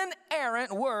the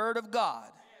inerrant Word of God.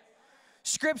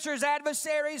 Scripture's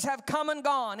adversaries have come and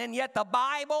gone, and yet the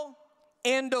Bible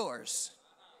endures.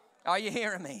 Are you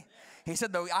hearing me? He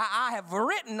said, though I have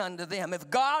written unto them.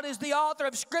 If God is the author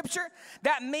of Scripture,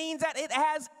 that means that it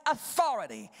has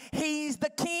authority. He's the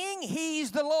King.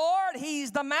 He's the Lord. He's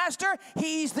the Master.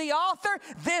 He's the author.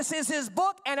 This is His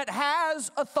book, and it has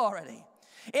authority.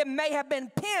 It may have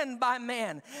been penned by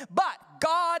man, but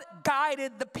God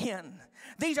guided the pen.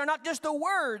 These are not just the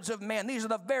words of man. These are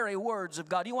the very words of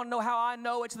God. You want to know how I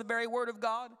know it's the very word of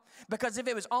God? Because if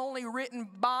it was only written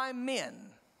by men,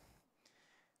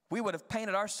 we would have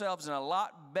painted ourselves in a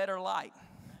lot better light.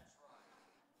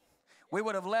 We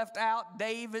would have left out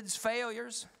David's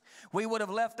failures. We would have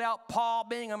left out Paul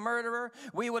being a murderer.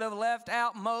 We would have left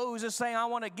out Moses saying, I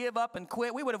want to give up and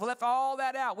quit. We would have left all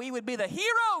that out. We would be the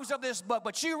heroes of this book.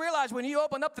 But you realize when you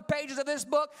open up the pages of this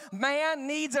book, man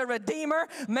needs a redeemer.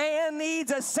 Man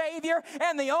needs a savior.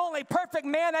 And the only perfect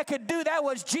man that could do that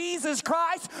was Jesus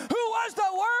Christ, who was the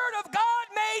Word of God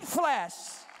made flesh.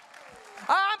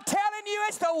 I'm telling you,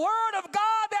 it's the Word of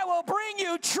God that will bring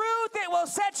you truth. It will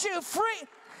set you free.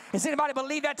 Does anybody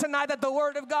believe that tonight, that the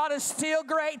Word of God is still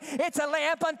great? It's a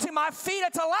lamp unto my feet.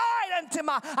 It's a light unto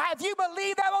my... If you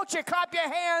believe that, won't you clap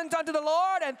your hands unto the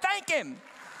Lord and thank Him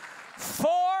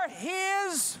for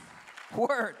His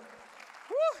Word.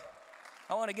 Woo.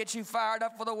 I want to get you fired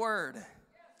up for the Word.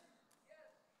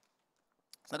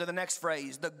 Look at the next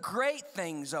phrase. The great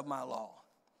things of my law.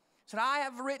 He said, I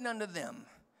have written unto them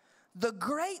the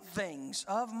great things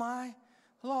of my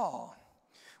law.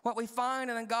 What we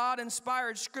find in the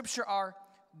God-inspired Scripture are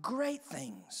great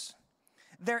things.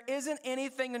 There isn't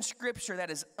anything in Scripture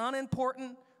that is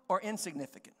unimportant or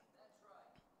insignificant.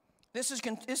 This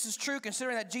is true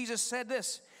considering that Jesus said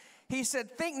this. He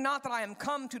said, think not that I am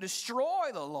come to destroy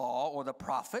the law or the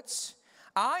prophets.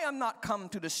 I am not come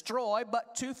to destroy,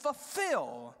 but to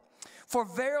fulfill. For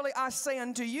verily I say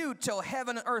unto you, till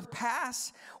heaven and earth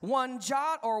pass, one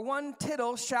jot or one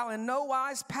tittle shall in no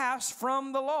wise pass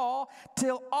from the law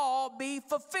till all be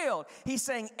fulfilled. He's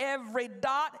saying every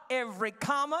dot, every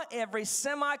comma, every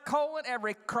semicolon,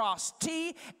 every cross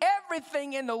T,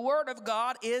 everything in the Word of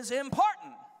God is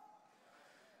important.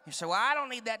 You say, well, I don't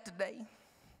need that today.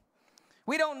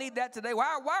 We don't need that today.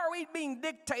 Why are we being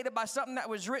dictated by something that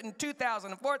was written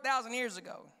 2,000 and 4,000 years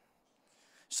ago?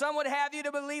 Some would have you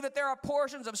to believe that there are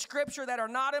portions of Scripture that are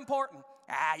not important.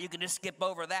 You can just skip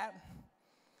over that.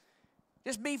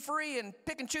 Just be free and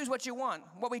pick and choose what you want.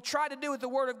 What we try to do with the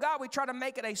Word of God, we try to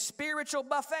make it a spiritual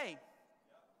buffet.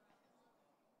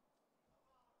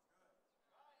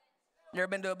 You ever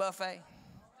been to a buffet?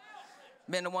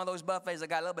 Been to one of those buffets that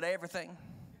got a little bit of everything?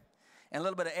 And a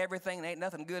little bit of everything and ain't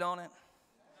nothing good on it?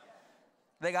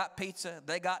 They got pizza,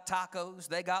 they got tacos,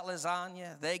 they got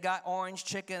lasagna, they got orange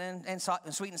chicken and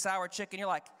sweet and sour chicken. You're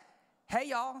like, hey,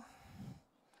 y'all,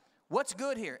 what's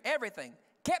good here? Everything.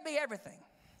 Can't be everything.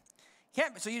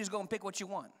 So you just go and pick what you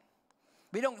want.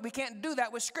 We can't do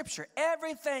that with Scripture.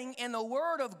 Everything in the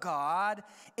Word of God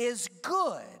is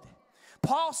good.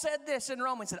 Paul said this in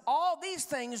Romans, that all these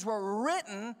things were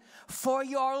written for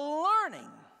your learning,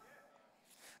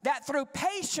 that through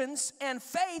patience and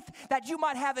faith that you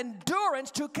might have endurance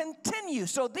to continue.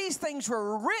 So these things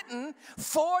were written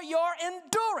for your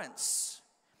endurance.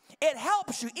 It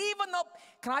helps you, even though,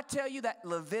 can I tell you that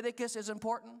Leviticus is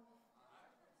important?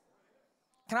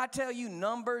 Can I tell you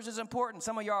Numbers is important?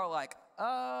 Some of y'all are like,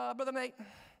 Brother Nate,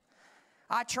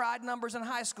 I tried Numbers in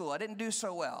high school. I didn't do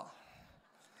so well.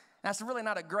 That's really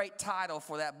not a great title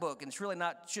for that book, and it's really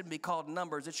shouldn't be called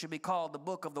Numbers. It should be called the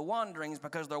Book of the Wanderings,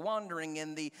 because they're wandering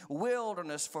in the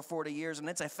wilderness for 40 years, and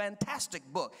it's a fantastic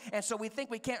book. And so we think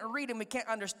we can't read and we can't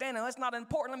understand, and that's not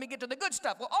important. Let me get to the good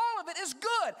stuff. Well, all of it is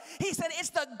good. He said,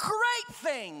 it's the great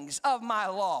things of my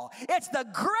law. It's the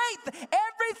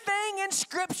everything in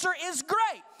Scripture is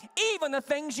great, even the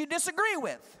things you disagree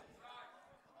with.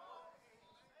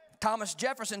 Thomas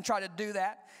Jefferson tried to do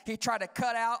that. He tried to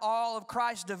cut out all of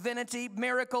Christ's divinity,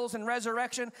 miracles, and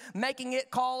resurrection, making it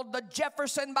called the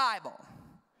Jefferson Bible.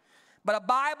 But a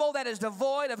Bible that is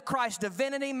devoid of Christ's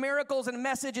divinity, miracles, and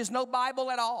message is no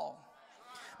Bible at all.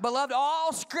 Beloved,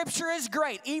 all Scripture is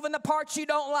great, even the parts you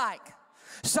don't like.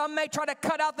 Some may try to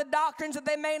cut out the doctrines that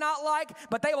they may not like,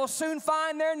 but they will soon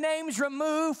find their names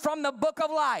removed from the book of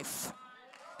life.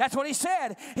 That's what he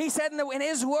said. He said in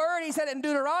his word, he said in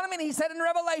Deuteronomy, and he said in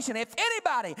Revelation, if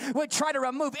anybody would try to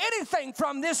remove anything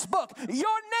from this book,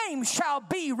 your name shall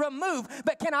be removed.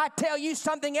 But can I tell you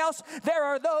something else? There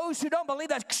are those who don't believe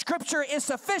that Scripture is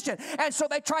sufficient, and so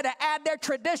they try to add their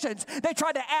traditions. They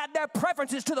try to add their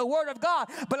preferences to the Word of God.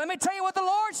 But let me tell you what the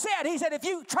Lord said. He said, if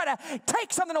you try to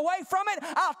take something away from it,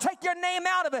 I'll take your name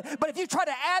out of it. But if you try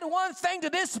to add one thing to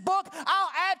this book,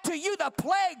 I'll add to you the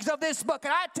plagues of this book.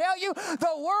 And I tell you,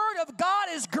 the Word of God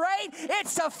is great.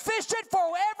 It's sufficient for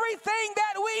everything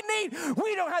that we need.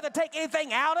 We don't have to take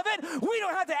anything out of it. We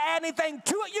don't have to add anything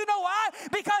to it. You know why?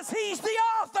 Because He's the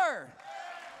author.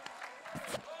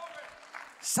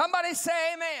 Somebody say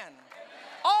amen. Amen.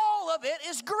 All of it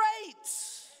is great.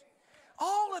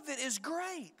 All of it is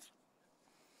great.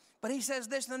 But he says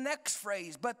this in the next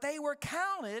phrase, but they were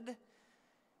counted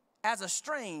as a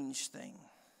strange thing.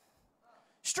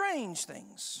 Strange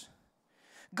things.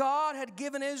 God had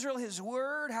given Israel His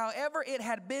word. However, it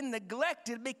had been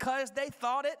neglected because they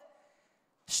thought it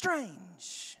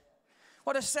strange.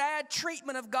 What a sad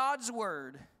treatment of God's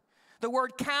word. The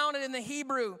word counted in the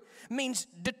Hebrew means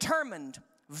determined,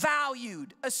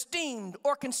 valued, esteemed,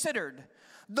 or considered.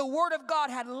 The word of God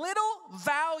had little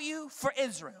value for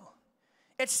Israel.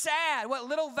 It's sad what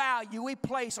little value we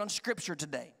place on Scripture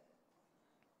today.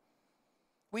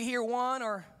 We hear 1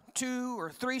 or 2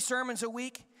 or 3 sermons a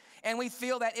week, and we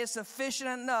feel that it's sufficient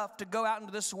enough to go out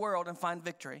into this world and find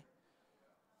victory.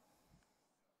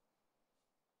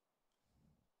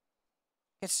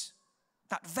 It's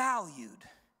not valued.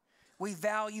 We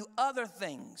value other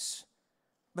things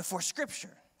before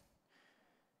Scripture.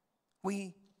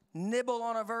 We nibble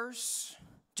on a verse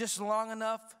just long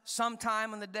enough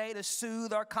sometime in the day to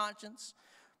soothe our conscience,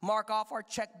 mark off our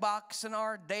checkbox in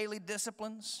our daily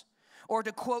disciplines. Or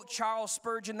to quote Charles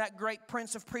Spurgeon, that great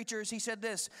prince of preachers, he said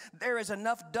this, there is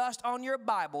enough dust on your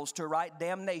Bibles to write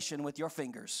damnation with your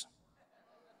fingers.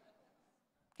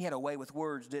 He had a way with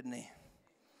words, didn't he?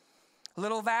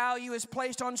 Little value is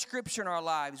placed on Scripture in our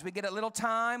lives. We get a little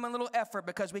time and a little effort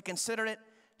because we consider it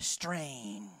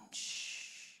strange.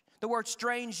 The word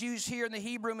strange used here in the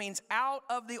Hebrew means out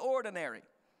of the ordinary,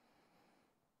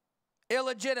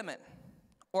 illegitimate,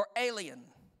 or alien.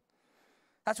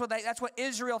 That's what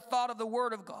Israel thought of the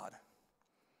Word of God.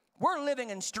 We're living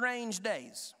in strange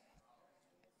days.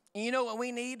 And you know what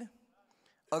we need?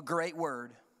 A great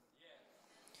word.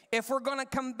 If we're going to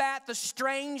combat the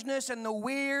strangeness and the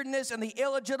weirdness and the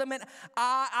illegitimate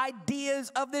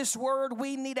ideas of this word,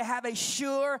 we need to have a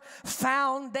sure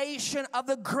foundation of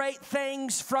the great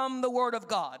things from the Word of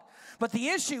God. But the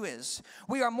issue is,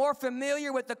 we are more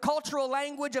familiar with the cultural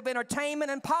language of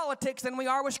entertainment and politics than we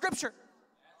are with Scripture.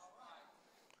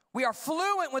 We are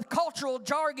fluent with cultural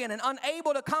jargon and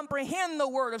unable to comprehend the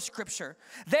word of Scripture.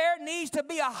 There needs to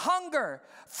be a hunger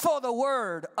for the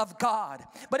word of God.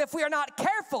 But if we are not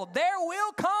careful, there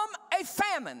will come a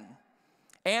famine.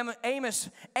 Amos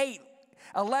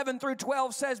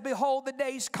 8:11-12 says, Behold, the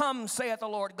days come, saith the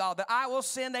Lord God, that I will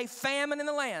send a famine in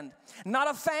the land, not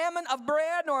a famine of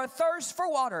bread nor a thirst for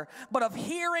water, but of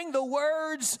hearing the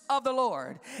words of the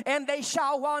Lord. And they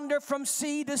shall wander from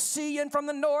sea to sea, and from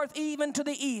the north even to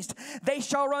the east. They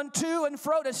shall run to and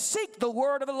fro to seek the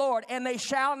word of the Lord, and they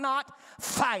shall not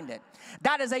find it.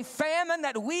 That is a famine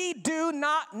that we do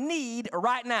not need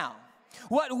right now.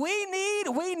 What we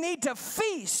need to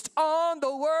feast on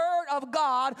the Word of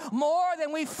God more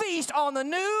than we feast on the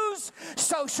news,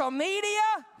 social media.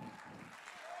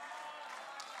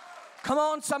 Come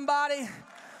on, somebody.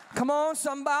 Come on,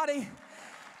 somebody.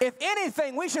 If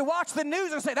anything, we should watch the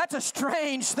news and say, that's a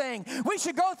strange thing. We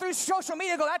should go through social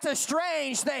media and go, that's a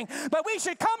strange thing. But we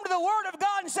should come to the Word of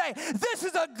God and say, this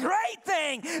is a great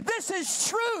thing. This is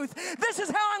truth. This is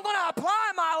how I'm going to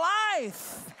apply my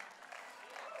life.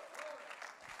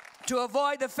 To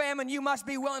avoid the famine, you must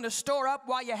be willing to store up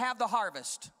while you have the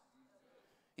harvest.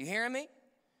 You hearing me?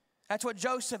 That's what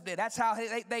Joseph did. That's how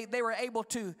they were able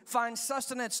to find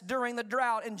sustenance during the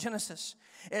drought in Genesis,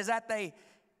 is that they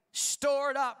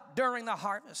stored up during the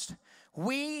harvest.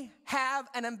 We have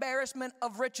an embarrassment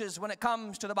of riches when it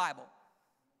comes to the Bible.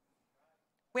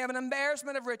 We have an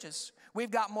embarrassment of riches. We've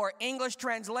got more English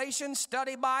translations,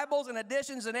 study Bibles, and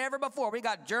editions than ever before. We've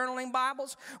got journaling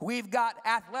Bibles. We've got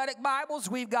athletic Bibles.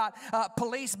 We've got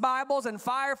police Bibles and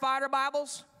firefighter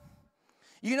Bibles.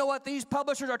 You know what these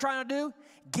publishers are trying to do?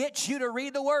 Get you to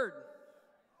read the Word.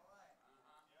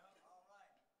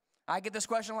 I get this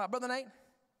question a lot. Brother Nate,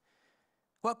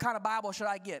 what kind of Bible should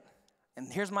I get? And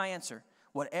here's my answer.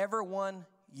 Whatever one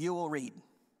you will read.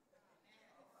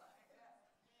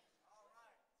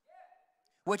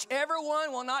 Whichever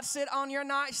one will not sit on your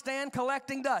nightstand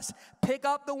collecting dust. Pick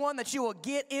up the one that you will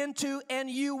get into and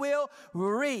you will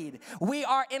read. We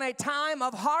are in a time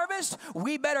of harvest.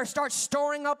 We better start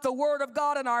storing up the Word of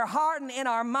God in our heart and in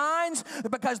our minds,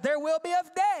 because there will be a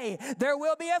day, there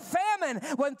will be a famine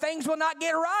when things will not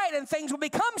get right and things will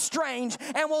become strange,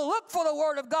 and we'll look for the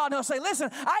Word of God and he'll say, listen,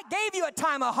 I gave you a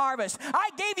time of harvest.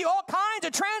 I gave you all kinds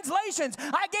of translations.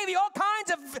 I gave you all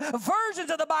kinds of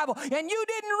versions of the Bible, and you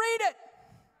didn't read it.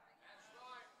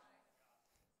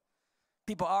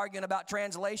 People arguing about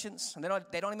translations, and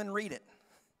they don't even read it.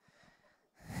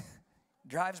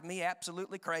 Drives me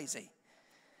absolutely crazy.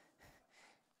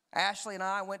 Ashley and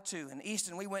I went to, and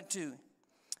Easton, we went to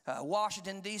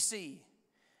Washington, D.C.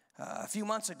 A few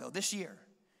months ago, this year.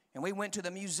 And we went to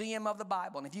the Museum of the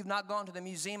Bible. And if you've not gone to the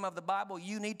Museum of the Bible,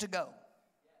 you need to go.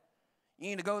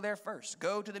 You need to go there first.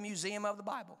 Go to the Museum of the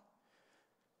Bible.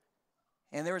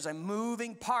 And there is a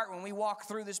moving part when we walk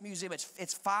through this museum.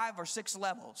 It's 5 or 6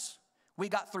 levels. We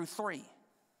got through 3.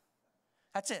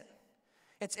 That's it.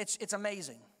 It's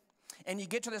amazing. And you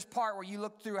get to this part where you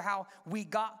look through how we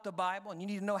got the Bible, and you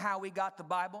need to know how we got the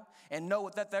Bible, and know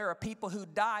that there are people who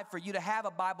died for you to have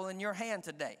a Bible in your hand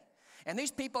today. And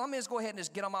these people, let me just go ahead and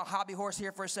just get on my hobby horse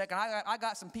here for a second. I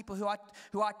got some people who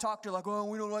I talk to like, oh,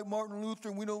 we don't like Martin Luther,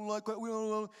 and we don't like.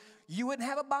 You wouldn't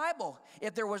have a Bible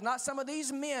if there was not some of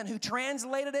these men who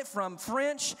translated it from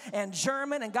French and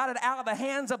German and got it out of the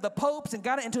hands of the popes and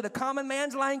got it into the common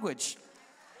man's language.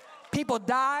 People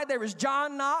died. There was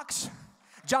John Knox,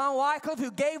 John Wycliffe,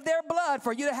 who gave their blood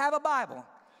for you to have a Bible.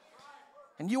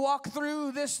 And you walk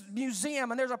through this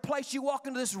museum, and there's a place you walk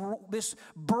into this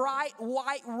bright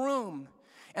white room.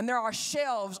 And there are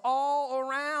shelves all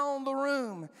around the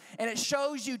room. And it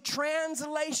shows you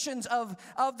translations of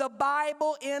the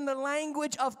Bible in the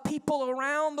language of people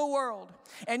around the world.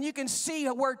 And you can see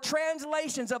where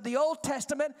translations of the Old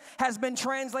Testament has been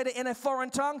translated in a foreign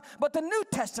tongue, but the New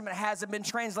Testament hasn't been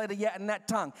translated yet in that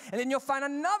tongue. And then you'll find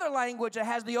another language that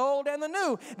has the old and the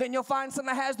new. Then you'll find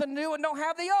something that has the new and don't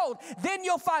have the old. Then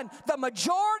you'll find the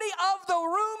majority of the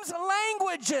room's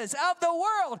languages of the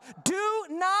world do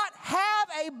not have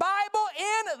a Bible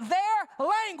in their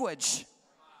language.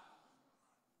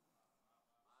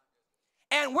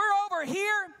 And we're over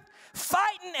here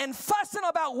fighting and fussing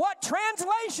about what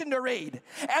translation to read.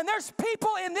 And there's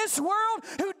people in this world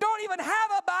who don't even have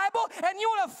a Bible, and you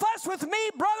want to fuss with me,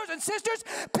 brothers and sisters?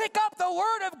 Pick up the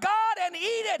Word of God and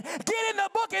eat it. Get in the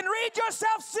book and read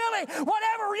yourself silly.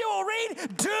 Whatever you will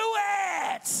read, do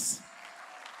it.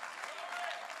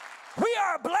 We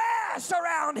are blessed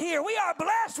around here. We are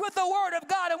blessed with the Word of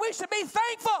God, and we should be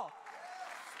thankful.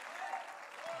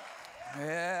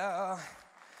 Yeah.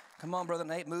 Come on, Brother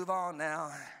Nate, move on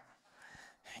now.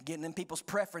 Getting in people's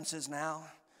preferences now.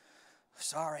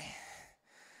 Sorry.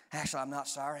 Actually, I'm not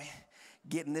sorry.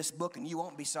 Get in this book and you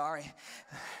won't be sorry.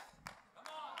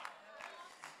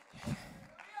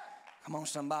 Come on,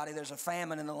 somebody. There's a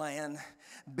famine in the land.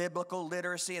 Biblical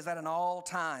literacy is at an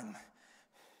all-time.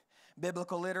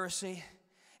 Biblical literacy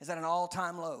is at an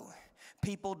all-time low.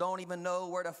 People don't even know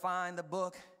where to find the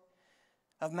book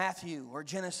of Matthew or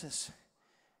Genesis,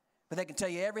 but they can tell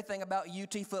you everything about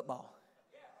UT football.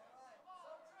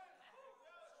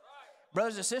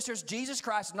 Brothers and sisters, Jesus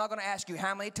Christ is not going to ask you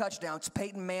how many touchdowns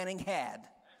Peyton Manning had.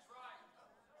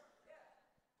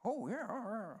 Oh, yeah.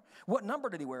 What number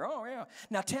did he wear? Oh, yeah.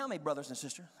 Now tell me, brothers and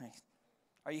sisters,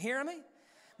 are you hearing me?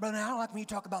 Brother, I don't like when you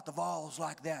talk about the Vols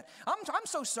like that. I'm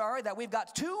so sorry that we've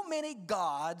got too many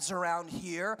gods around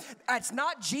here. It's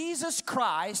not Jesus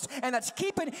Christ, and that's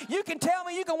keeping, you can tell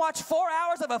me you can watch 4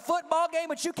 hours of a football game,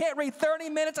 but you can't read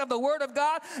 30 minutes of the Word of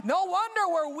God. No wonder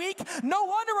we're weak. No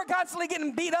wonder we're constantly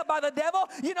getting beat up by the devil.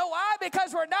 You know why?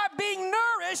 Because we're not being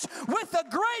nourished with the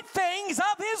great things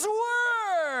of His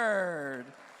Word.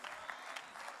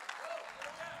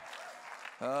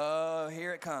 Oh,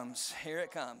 here it comes. Here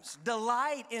it comes.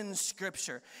 Delight in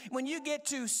Scripture. When you get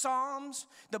to Psalms,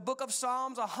 the book of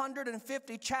Psalms,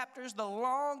 150 chapters, the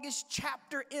longest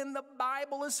chapter in the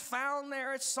Bible is found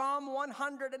there. It's Psalm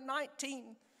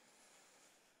 119.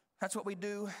 That's what we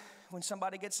do when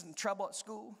somebody gets in trouble at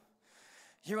school.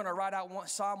 You're going to write out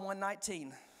Psalm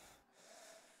 119.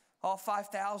 All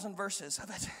 5,000 verses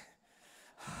of it.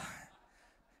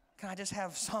 Can I just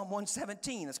have Psalm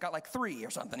 117? It's got like 3 or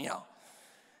something, you know.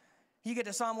 You get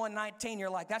to Psalm 119,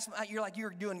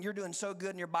 you're doing so good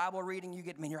in your Bible reading.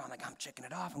 I'm checking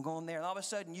it off. I'm going there. And all of a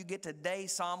sudden, you get to day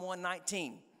Psalm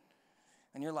 119.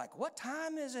 And you're like, what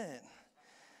time is it?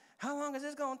 How long is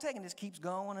this going to take? And it just keeps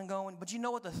going and going. But you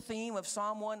know what the theme of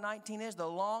Psalm 119 is? The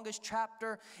longest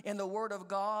chapter in the Word of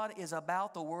God is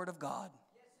about the Word of God.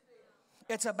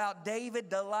 It's about David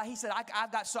delight. He said, I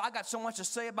got so much to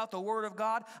say about the Word of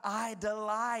God. I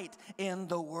delight in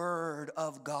the Word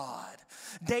of God.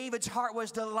 David's heart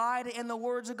was delighted in the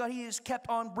words of God. He just kept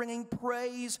on bringing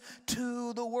praise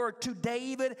to the Word. To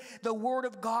David, the Word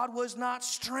of God was not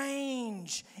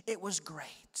strange. It was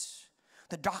great.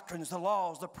 The doctrines, the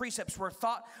laws, the precepts were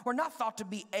not thought to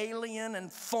be alien and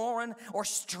foreign or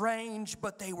strange,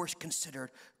 but they were considered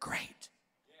great.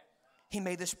 He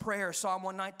made this prayer, Psalm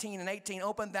 119 and 18,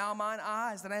 open thou mine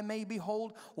eyes that I may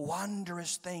behold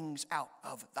wondrous things out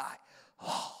of thy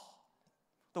law.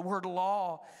 The word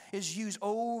law is used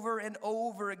over and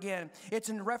over again. It's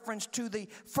in reference to the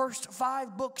first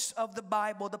 5 books of the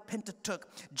Bible, the Pentateuch,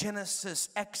 Genesis,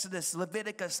 Exodus,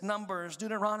 Leviticus, Numbers,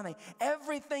 Deuteronomy.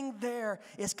 Everything there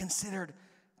is considered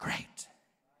great.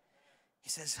 He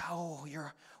says, oh,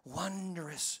 your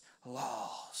wondrous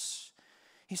laws.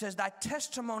 He says, thy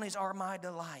testimonies are my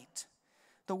delight.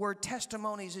 The word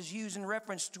testimonies is used in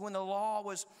reference to when the law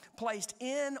was placed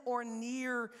in or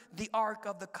near the Ark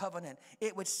of the Covenant.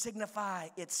 It would signify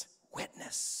its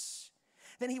witness.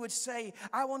 Then he would say,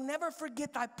 I will never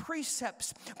forget thy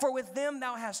precepts, for with them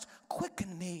thou hast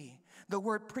quickened me. The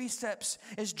word precepts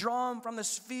is drawn from the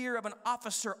sphere of an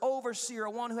officer, overseer,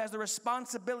 one who has the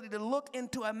responsibility to look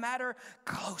into a matter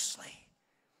closely.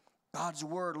 God's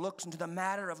word looks into the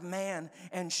matter of man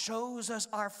and shows us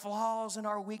our flaws and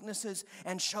our weaknesses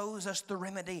and shows us the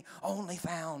remedy only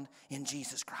found in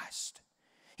Jesus Christ.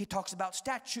 He talks about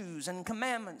statutes and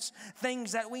commandments,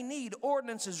 things that we need,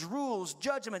 ordinances, rules,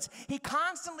 judgments. He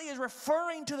constantly is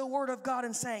referring to the word of God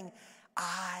and saying,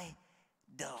 I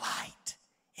delight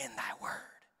in thy word.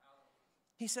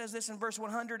 He says this in verse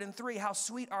 103, how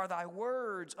sweet are thy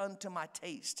words unto my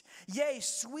taste, yea,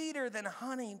 sweeter than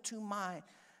honey to my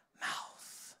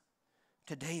mouth.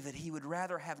 To David, he would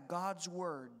rather have God's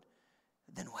word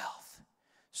than wealth.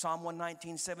 Psalm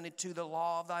 119:72, the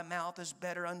law of thy mouth is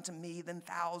better unto me than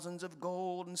thousands of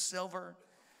gold and silver.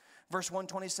 Verse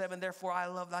 127, therefore I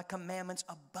love thy commandments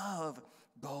above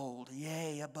gold,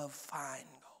 yea, above fine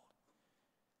gold.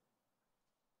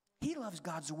 He loves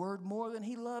God's word more than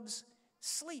he loves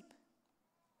sleep.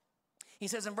 He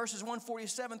says in verses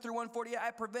 147 through 148, I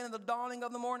prevented the dawning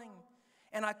of the morning.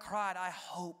 And I cried, I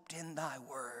hoped in thy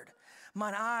word.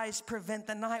 Mine eyes prevent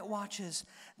the night watches,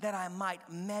 that I might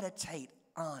meditate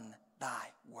on thy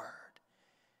word.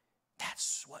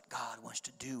 That's what God wants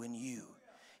to do in you.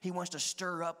 He wants to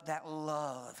stir up that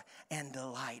love and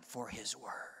delight for his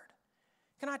word.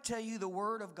 Can I tell you, the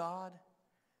word of God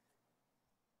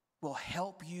will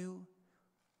help you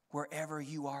wherever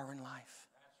you are in life.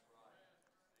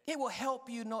 It will help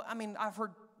you know. I mean, I've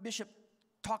heard Bishop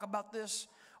talk about this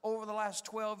over the last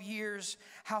 12 years,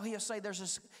 how he'll say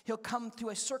he'll come through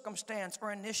a circumstance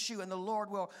or an issue, and the Lord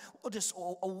will just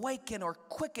awaken or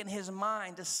quicken his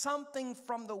mind to something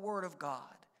from the Word of God.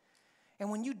 And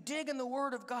when you dig in the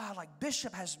Word of God, like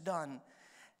Bishop has done,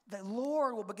 the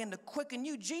Lord will begin to quicken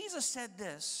you. Jesus said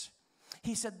this.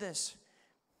 He said this,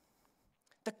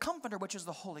 the Comforter, which is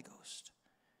the Holy Ghost,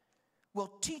 will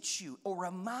teach you or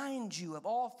remind you of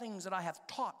all things that I have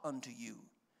taught unto you.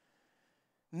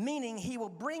 Meaning he will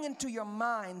bring into your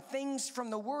mind things from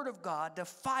the Word of God to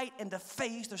fight and to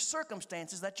face the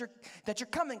circumstances that you're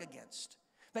coming against.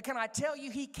 But can I tell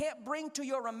you, he can't bring to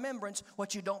your remembrance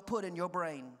what you don't put in your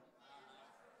brain.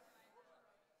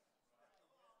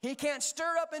 He can't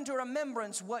stir up into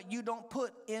remembrance what you don't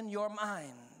put in your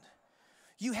mind.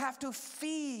 You have to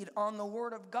feed on the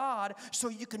Word of God so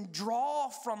you can draw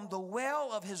from the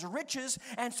well of his riches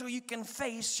and so you can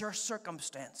face your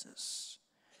circumstances.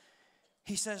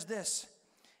 He says this,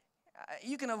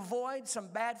 you can avoid some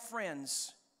bad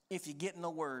friends if you get in the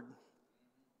Word.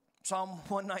 Psalm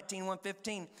 119,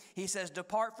 115, he says,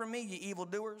 depart from me, ye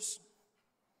evildoers.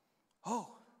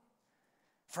 Oh,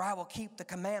 for I will keep the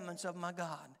commandments of my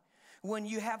God. When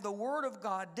you have the Word of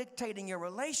God dictating your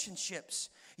relationships,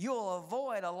 you'll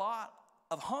avoid a lot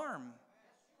of harm.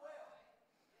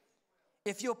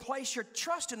 If you'll place your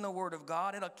trust in the Word of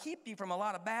God, it'll keep you from a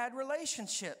lot of bad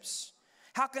relationships.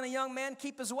 How can a young man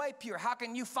keep his way pure? How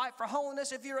can you fight for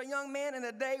holiness if you're a young man in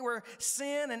a day where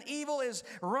sin and evil is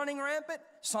running rampant?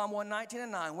 Psalm 119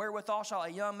 and 9, wherewithal shall a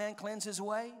young man cleanse his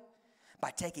way?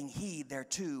 By taking heed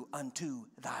thereto unto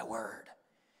thy word.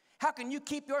 How can you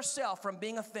keep yourself from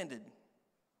being offended?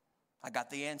 I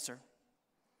got the answer.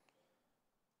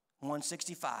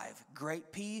 165,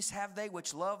 great peace have they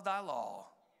which love thy law,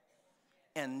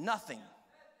 and nothing.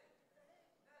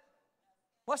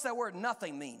 What's that word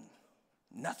nothing mean?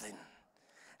 Nothing.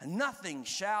 Nothing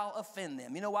shall offend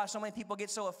them. You know why so many people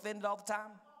get so offended all the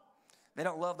time? They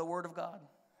don't love the Word of God.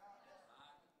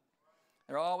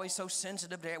 They're always so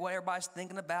sensitive to what everybody's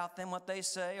thinking about them, what they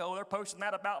say. Oh, they're posting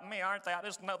that about me, aren't they? I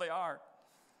just know they are.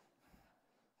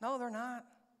 No, they're not.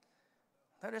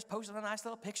 They're just posting a nice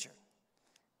little picture.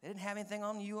 They didn't have anything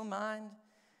on you in mind.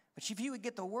 But if you would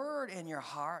get the Word in your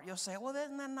heart, you'll say, well,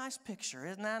 isn't that a nice picture?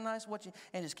 Isn't that nice?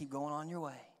 And just keep going on your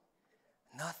way.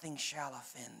 Nothing shall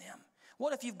offend them.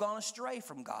 What if you've gone astray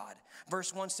from God?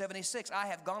 Verse 176, I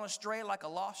have gone astray like a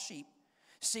lost sheep.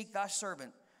 Seek thy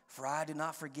servant, for I do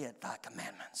not forget thy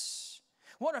commandments.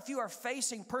 What if you are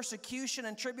facing persecution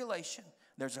and tribulation?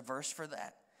 There's a verse for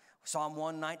that. Psalm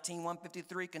 119,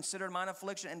 153, consider mine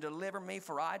affliction and deliver me,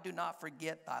 for I do not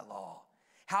forget thy law.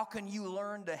 How can you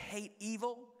learn to hate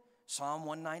evil? Psalm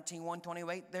 119,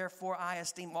 128, therefore I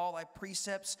esteem all thy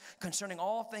precepts concerning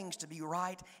all things to be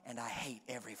right, and I hate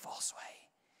every false way.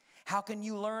 How can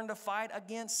you learn to fight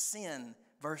against sin?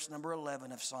 Verse number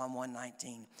 11 of Psalm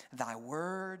 119, thy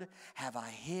word have I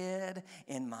hid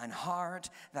in mine heart,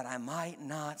 that I might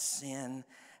not sin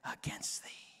against thee.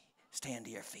 Stand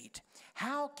to your feet.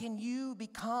 How can you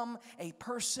become a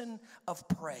person of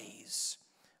praise?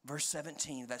 Verse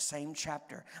 17, that same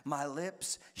chapter, my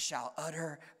lips shall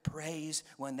utter praise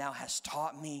when thou hast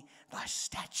taught me thy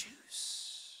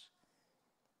statutes.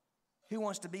 Who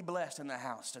wants to be blessed in the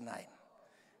house tonight?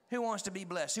 Who wants to be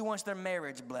blessed? Who wants their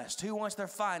marriage blessed? Who wants their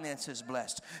finances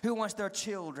blessed? Who wants their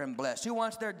children blessed? Who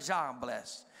wants their job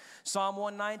blessed? Psalm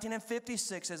 119 and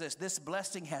 56 says this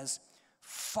blessing has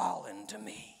fallen to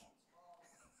me,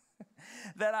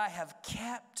 that I have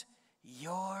kept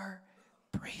your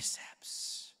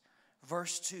precepts.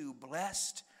 Verse 2,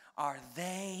 blessed are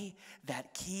they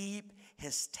that keep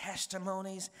his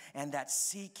testimonies and that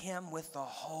seek him with the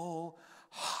whole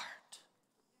heart.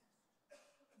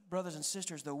 Brothers and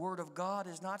sisters, the word of God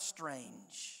is not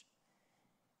strange.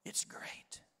 It's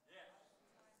great.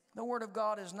 The word of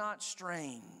God is not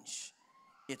strange.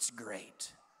 It's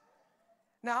great.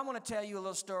 Now, I'm going to tell you a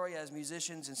little story as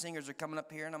musicians and singers are coming up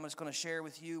here, and I'm just going to share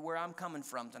with you where I'm coming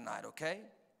from tonight, okay?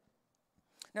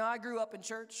 Now, I grew up in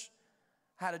church.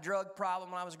 Had a drug problem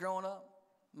when I was growing up.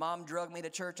 Mom drugged me to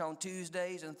church on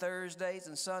Tuesdays and Thursdays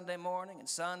and Sunday morning and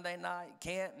Sunday night,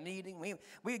 camp meeting.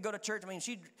 We'd go to church. I mean,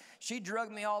 she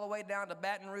drugged me all the way down to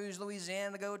Baton Rouge,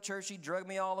 Louisiana to go to church. She drugged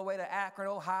me all the way to Akron,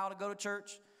 Ohio to go to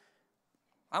church.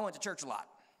 I went to church a lot.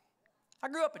 I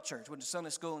grew up at church, went to Sunday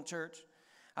school and church.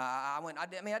 I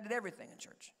did everything in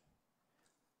church.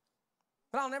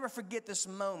 But I'll never forget this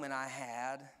moment I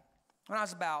had when I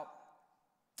was about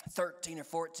 13 or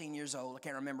 14 years old. I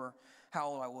can't remember how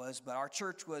old I was, but our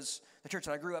church the church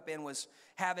that I grew up in was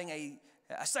having a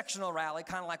sectional rally,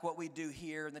 kind of like what we do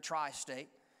here in the tri-state.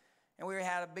 And we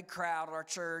had a big crowd at our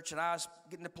church, and I was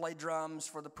getting to play drums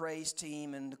for the praise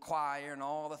team and the choir and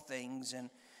all the things. And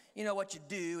you know what you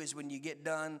do is when you get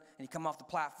done and you come off the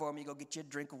platform, you go get you a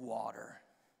drink of water.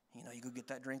 You know, you go get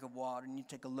that drink of water and you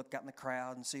take a look out in the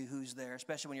crowd and see who's there.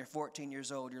 Especially when you're 14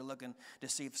 years old, you're looking to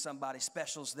see if somebody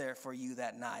special's there for you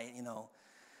that night, you know.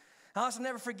 I'll also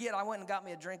never forget, I went and got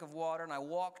me a drink of water, and I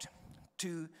walked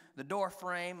to the door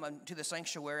frame to the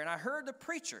sanctuary, and I heard the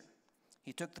preacher.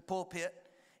 He took the pulpit,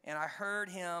 and I heard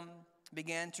him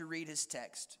begin to read his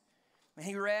text. And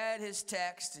he read his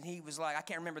text, and he was like, I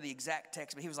can't remember the exact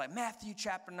text, but he was like, Matthew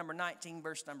chapter number 19,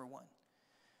 verse number 1.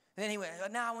 And then he went,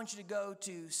 now I want you to go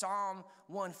to Psalm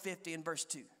 150 and verse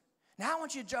 2. Now I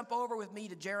want you to jump over with me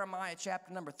to Jeremiah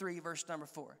chapter number 3, verse number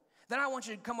 4. Then I want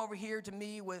you to come over here to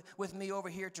me with me over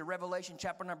here to Revelation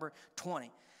chapter number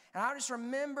 20. And I just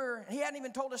remember, he hadn't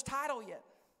even told his title yet.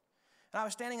 And I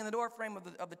was standing in the doorframe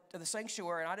of the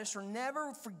sanctuary, and I just will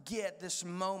never forget this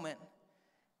moment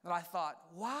that I thought,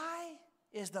 why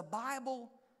is the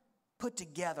Bible put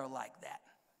together like that?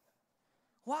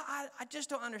 Why? I just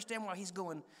don't understand why he's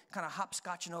going kind of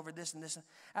hopscotching over this and this. And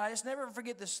I just never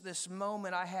forget this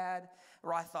moment I had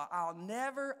where I thought, I'll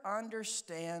never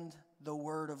understand the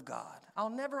Word of God. I'll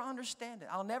never understand it.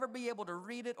 I'll never be able to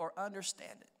read it or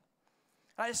understand it.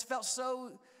 I just felt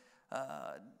so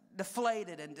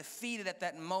deflated and defeated at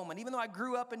that moment. Even though I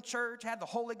grew up in church, had the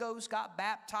Holy Ghost, got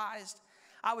baptized,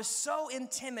 I was so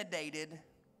intimidated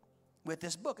with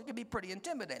this book. It could be pretty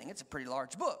intimidating. It's a pretty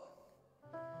large book.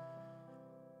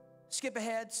 Skip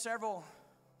ahead several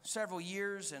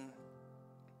years and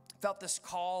felt this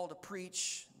call to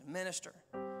preach, minister.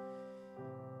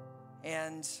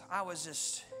 And I was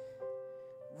just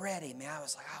ready, man. I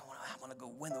was like, I want to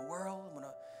go win the world.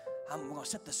 I'm going to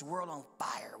set this world on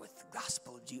fire with the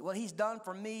gospel of Jesus. What he's done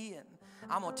for me, and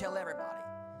I'm going to tell everybody.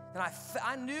 And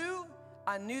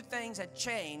I knew things had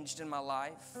changed in my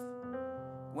life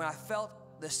when I felt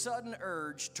the sudden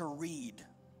urge to read.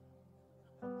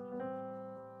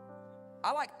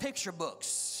 I like picture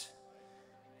books.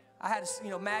 I had,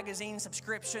 magazine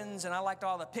subscriptions, and I liked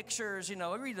all the pictures.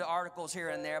 I read the articles here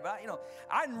and there, but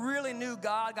I really knew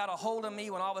God got a hold of me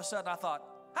when all of a sudden I thought,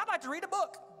 I'd like to read a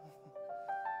book.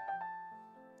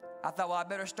 I thought, well, I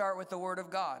better start with the Word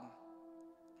of God.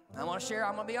 I'm going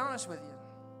to be honest with you.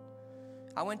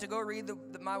 I went to go read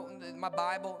my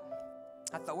Bible.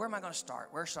 I thought, where am I going to start?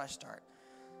 Where should I start?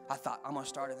 I thought, I'm going to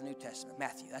start in the New Testament,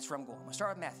 Matthew. That's where I'm going. I'm going to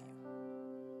start with Matthew.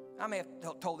 I may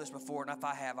have told this before, and if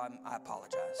I have, I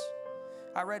apologize.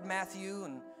 I read Matthew,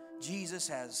 and Jesus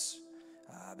has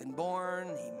been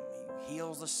born. He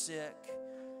heals the sick.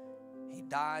 He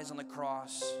dies on the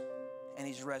cross, and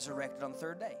he's resurrected on the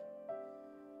third day.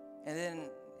 And then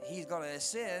he's going to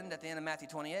ascend at the end of Matthew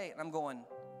 28, and I'm going,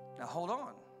 now hold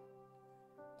on.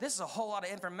 This is a whole lot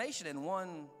of information in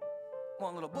one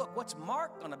little book. What's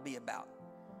Mark going to be about?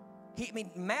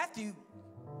 Matthew,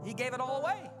 he gave it all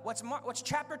away. What's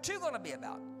chapter 2 going to be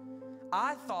about?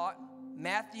 I thought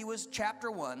Matthew was chapter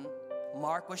 1,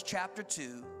 Mark was chapter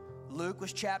 2, Luke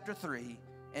was chapter 3,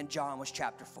 and John was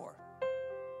chapter 4.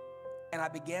 And I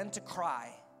began to cry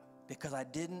because I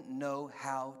didn't know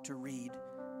how to read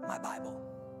my Bible.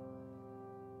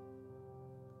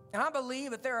 And I believe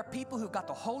that there are people who've got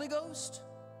the Holy Ghost,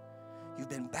 you've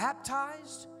been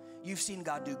baptized, you've seen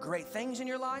God do great things in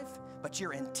your life, but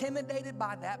you're intimidated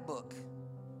by that book.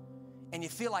 And you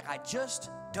feel like, I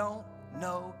just don't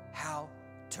know how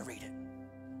to read it.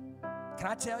 Can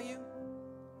I tell you?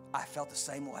 I felt the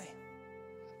same way.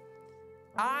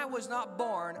 I was not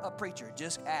born a preacher.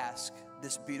 Just ask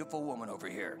this beautiful woman over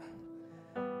here.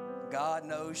 God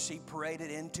knows she prayed it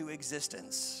into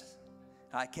existence.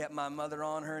 I kept my mother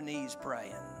on her knees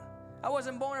praying. I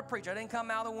wasn't born a preacher. I didn't come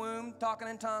out of the womb talking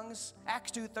in tongues.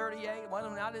 Acts 2:38.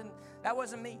 That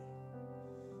wasn't me.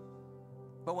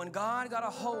 But when God got a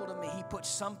hold of me, he put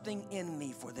something in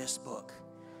me for this book.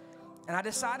 And I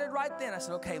decided right then, I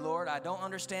said, okay, Lord, I don't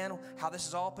understand how this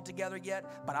is all put together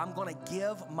yet, but I'm going to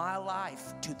give my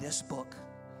life to this book.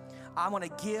 I'm going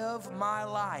to give my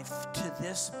life to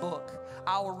this book.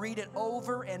 I will read it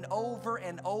over and over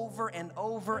and over and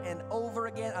over and over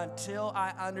again until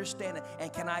I understand it.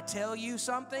 And can I tell you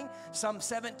something? Some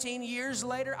 17 years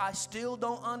later, I still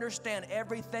don't understand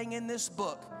everything in this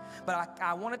book. But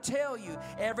I want to tell you,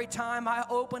 every time I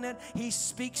open it, He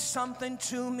speaks something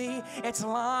to me. It's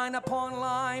line upon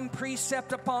line,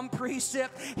 precept upon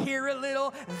precept, here a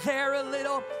little, there a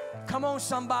little. Come on,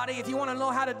 somebody, if you want to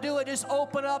know how to do it, just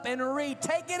open up and read.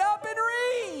 Take it up and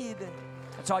read.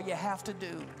 That's all you have to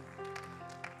do.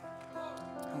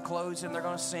 I'm closing. They're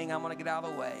going to sing. I'm going to get out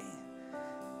of the way.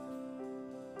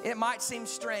 It might seem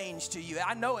strange to you.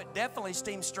 I know it definitely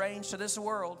seems strange to this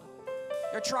world.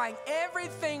 They're trying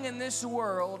everything in this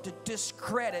world to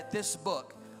discredit this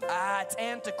book. It's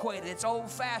antiquated. It's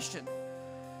old-fashioned.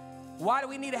 Why do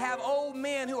we need to have old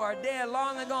men who are dead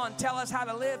long and gone tell us how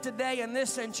to live today in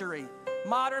this century?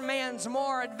 Modern man's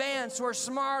more advanced. We're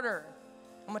smarter.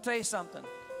 I'm going to tell you something.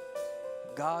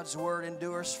 God's word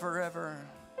endures forever.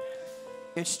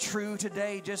 It's true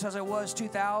today just as it was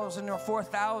 2,000 or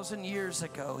 4,000 years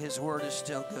ago. His word is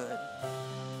still good.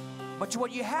 But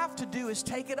what you have to do is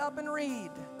take it up and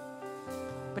read.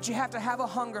 But you have to have a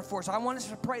hunger for it. So I want us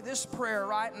to pray this prayer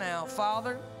right now.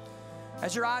 Father,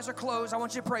 as your eyes are closed, I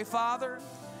want you to pray, Father,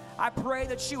 I pray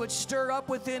that you would stir up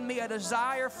within me a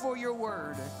desire for your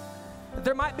word.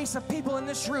 There might be some people in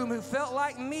this room who felt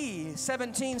like me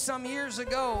 17 some years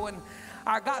ago, and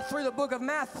I got through the book of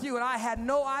Matthew and I had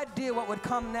no idea what would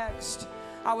come next.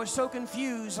 I was so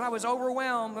confused and I was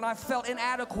overwhelmed and I felt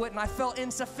inadequate and I felt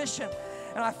insufficient.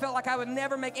 And I felt like I would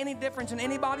never make any difference in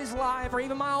anybody's life or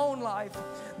even my own life.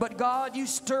 But God, you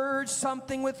stirred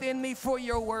something within me for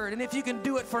your word. And if you can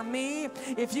do it for me,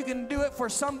 if you can do it for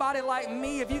somebody like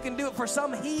me, if you can do it for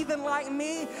some heathen like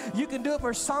me, you can do it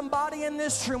for somebody in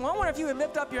this room. I wonder if you would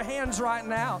lift up your hands right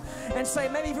now and say,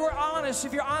 maybe if you're honest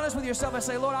with yourself and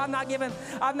say, Lord, I've not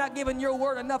given your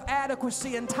word enough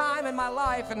adequacy and time in my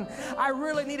life, and I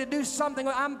really need to do something.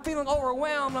 I'm feeling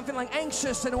overwhelmed. I'm feeling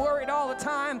anxious and worried all the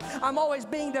time. I'm always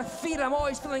being defeated. I'm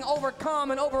always feeling overcome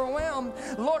and overwhelmed.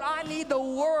 Lord, I need the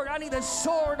word. I need the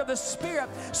sword of the Spirit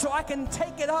so I can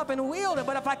take it up and wield it.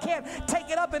 But if I can't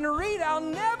take it up and read it, I'll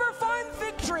never find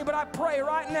victory. But I pray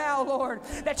right now, Lord,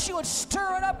 that you would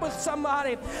stir it up with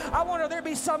somebody. I wonder if there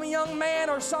be some young man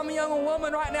or some young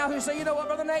woman right now who say, you know what,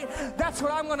 Brother Nate, that's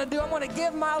what I'm going to do. I'm going to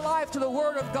give my life to the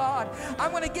Word of God.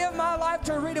 I'm going to give my life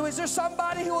to read it. Is there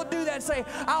somebody who will do that and say,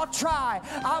 I'll try.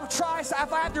 So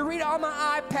if I have to read it on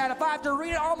my iPad, if I have to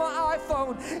read it on my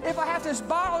iPhone, if I have to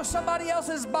borrow somebody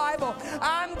else's Bible,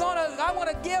 I want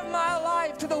to give my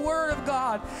life to the Word of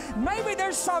God. Maybe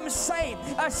there's some saint,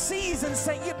 a seasoned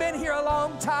saint. You've been here a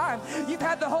long time. You've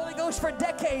had the Holy Ghost for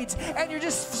decades, and you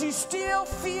still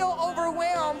feel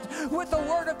overwhelmed with the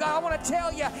Word of God. I want to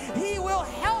tell you, He will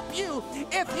help you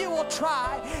if you will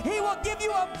try. He will give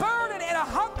you a burden and a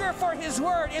hunger for His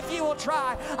Word if you will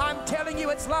try. I'm telling you,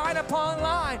 it's line upon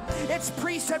line. It's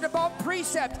precept upon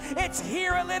precept. It's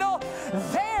here a little,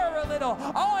 there a little.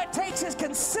 All it takes is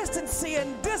consistency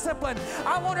and discipline.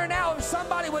 I wonder now if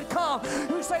somebody would come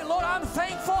who say, Lord, I'm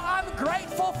thankful, I'm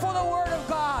grateful for the Word of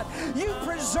God. You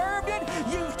preserved it,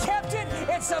 you kept it,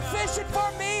 it's sufficient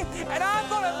for me, and I'm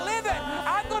going to live it.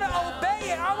 I'm going to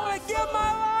obey it. I'm going to give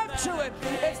my life to it.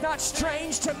 It's not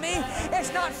strange to me.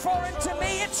 It's not foreign to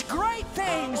me. It's great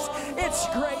things. It's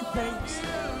great things.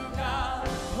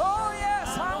 Oh,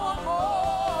 yes, I want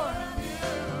more.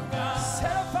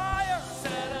 Set a fire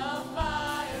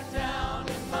down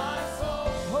in my soul.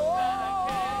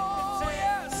 Oh,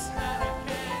 yes.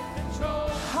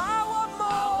 I want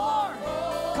more.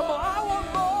 Come on, I want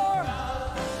more.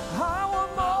 I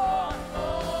want more.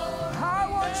 I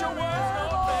want your word,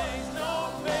 Lord.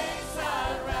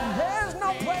 There's no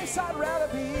place I'd rather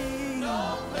be.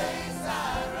 No place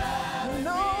I'd rather be.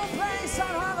 No place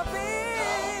I'd rather be.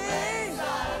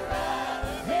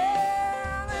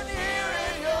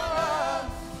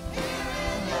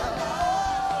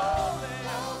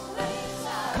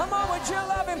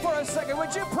 For a second,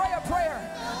 would you pray a prayer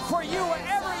for you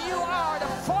wherever you are to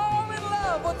fall in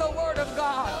love with the Word of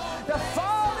God, to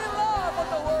fall in love with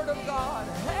the Word of God.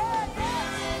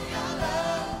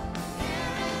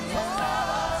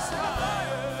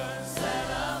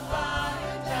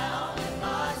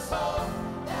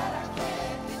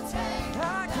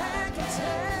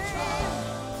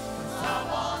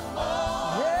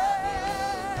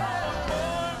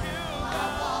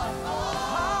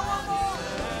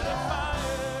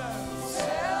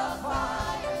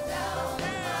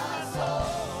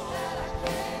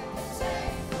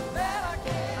 That I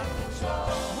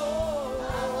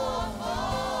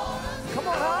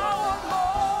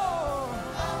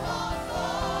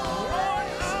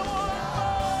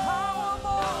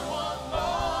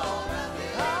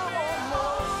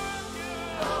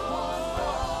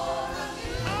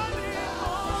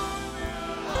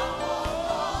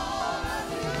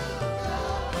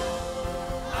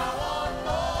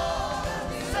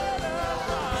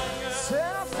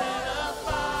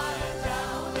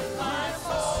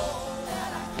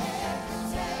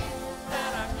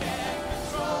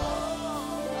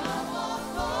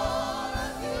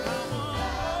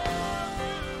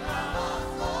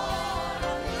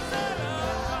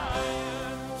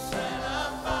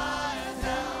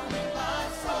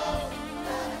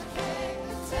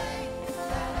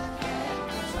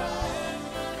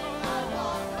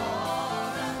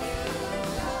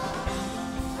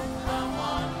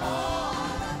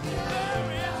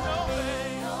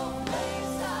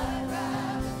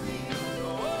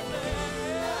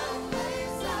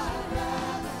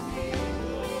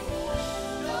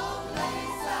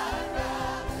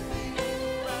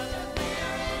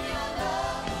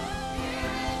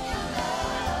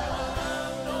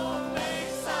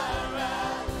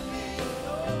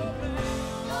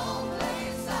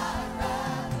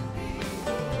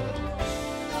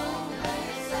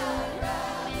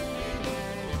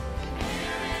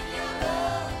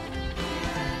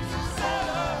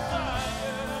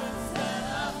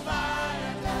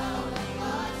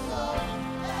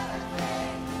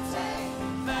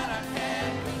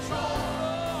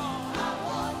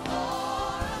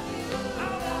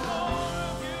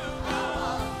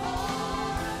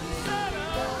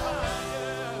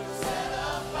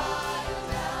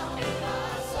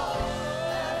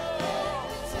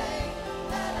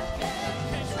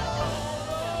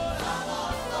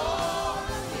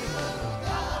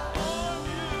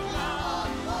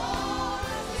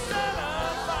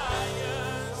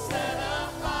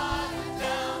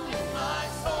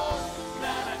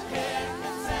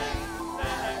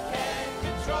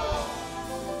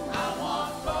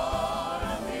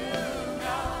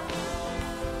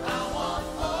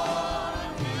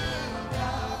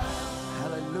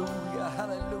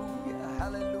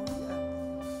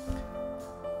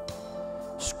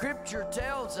Scripture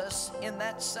tells us in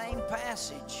that same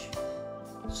passage,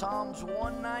 Psalms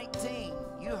 119,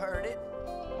 you heard it.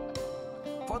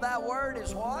 For thy word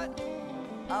is what?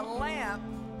 A lamp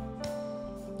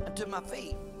unto my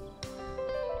feet.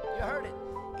 You heard it.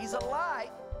 He's a light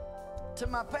to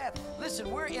my path. Listen,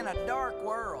 we're in a dark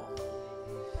world.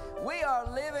 We are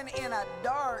living in a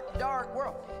dark, dark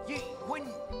world.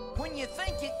 When you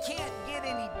think it can't get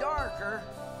any darker,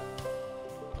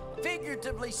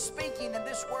 figuratively speaking, in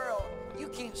this world, you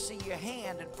can't see your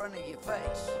hand in front of your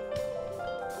face.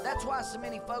 That's why so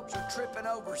many folks are tripping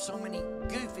over so many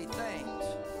goofy things.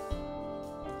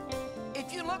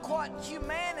 If you look what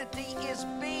humanity is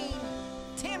being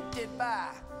tempted by,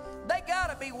 they got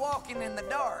to be walking in the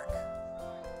dark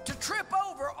to trip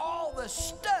over all the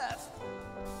stuff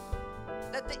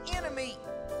that the enemy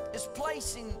is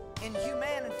placing in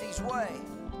humanity's way.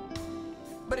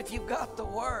 But if you've got the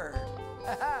Word,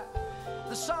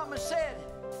 the psalmist said,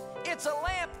 it's a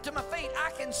lamp to my feet.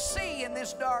 I can see in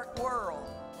this dark world.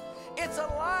 It's a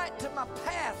light to my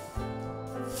path.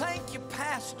 Thank you,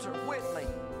 Pastor Whitley,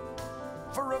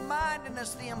 for reminding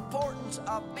us the importance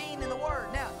of being in the Word.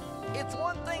 Now, it's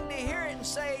one thing to hear it and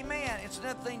say amen. It's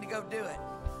another thing to go do it.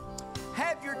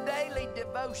 Have your daily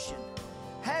devotion.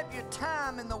 Have your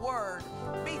time in the Word.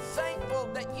 Be thankful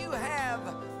that you have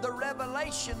the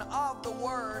revelation of the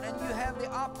Word and you have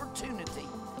the opportunity.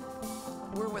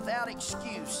 We're without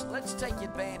excuse. Let's take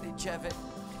advantage of it.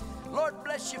 Lord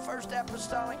bless you, First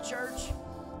Apostolic Church.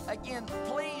 Again,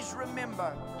 please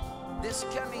remember this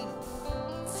coming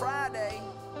Friday,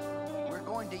 we're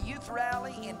going to youth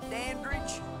rally in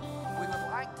Dandridge. We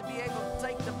would like to be able to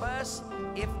take the bus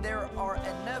if there are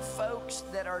enough folks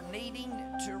that are needing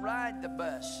to ride the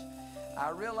bus. I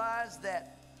realize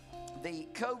that the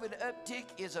COVID uptick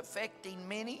is affecting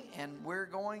many, and we're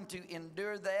going to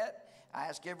endure that. I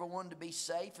ask everyone to be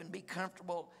safe and be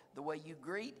comfortable the way you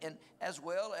greet, and as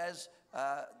well as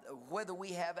whether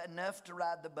we have enough to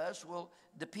ride the bus will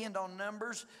depend on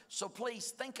numbers. So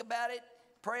please think about it,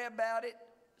 pray about it,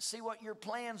 see what your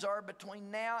plans are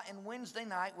between now and Wednesday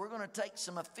night. We're going to take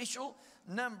some official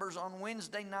numbers on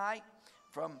Wednesday night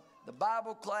from the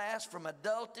Bible class, from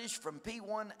adultish, from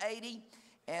P180,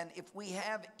 and if we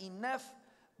have enough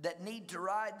that need to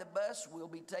ride the bus, we'll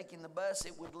be taking the bus.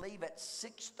 It would leave at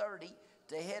 6:30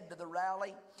 to head to the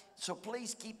rally. So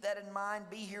please keep that in mind.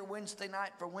 Be here Wednesday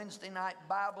night for Wednesday night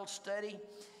Bible study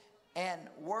and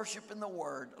worship in the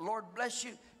Word. Lord bless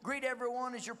you. Greet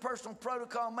everyone as your personal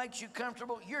protocol makes you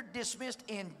comfortable. You're dismissed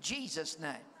in Jesus'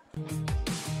 name.